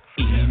tip.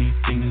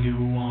 Anything you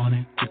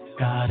wanted, you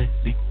got it.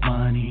 Leave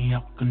money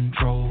out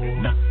control.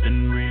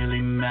 Nothing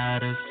really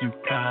matters, you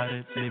got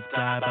it. Live,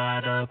 die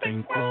by the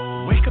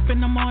bankroll. Wake up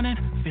in the morning,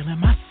 feeling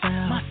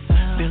myself.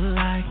 Feel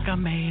like I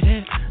made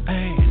it,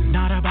 ayy.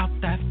 Not about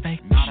that fake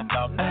shit,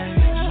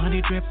 ayy.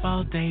 Money drip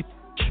all day.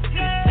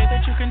 Say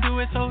that you can do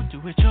it, so do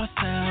it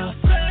yourself.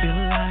 Feel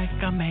like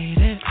I made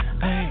it,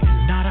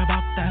 ayy. Not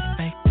about that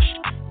fake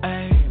shit,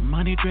 ayy.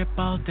 Money drip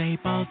all day,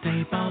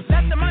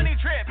 Let the money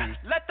drip,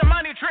 let the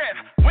money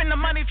drip. When the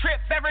money drip,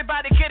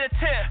 everybody get a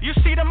tip. You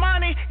see the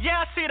money?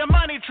 Yeah, I see the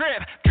money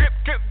drip. Drip,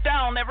 drip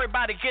down,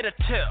 everybody get a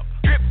tip.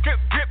 Drip, drip,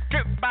 drip,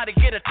 drip, body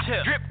get a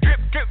tip. Drip, drip,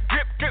 drip,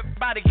 drip, drip,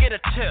 body get a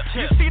tip.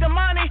 You see the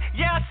money?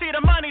 Yeah, I see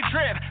the money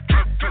drip.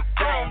 Drip, drip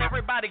down,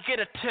 everybody get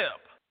a tip.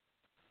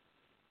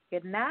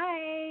 Good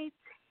night.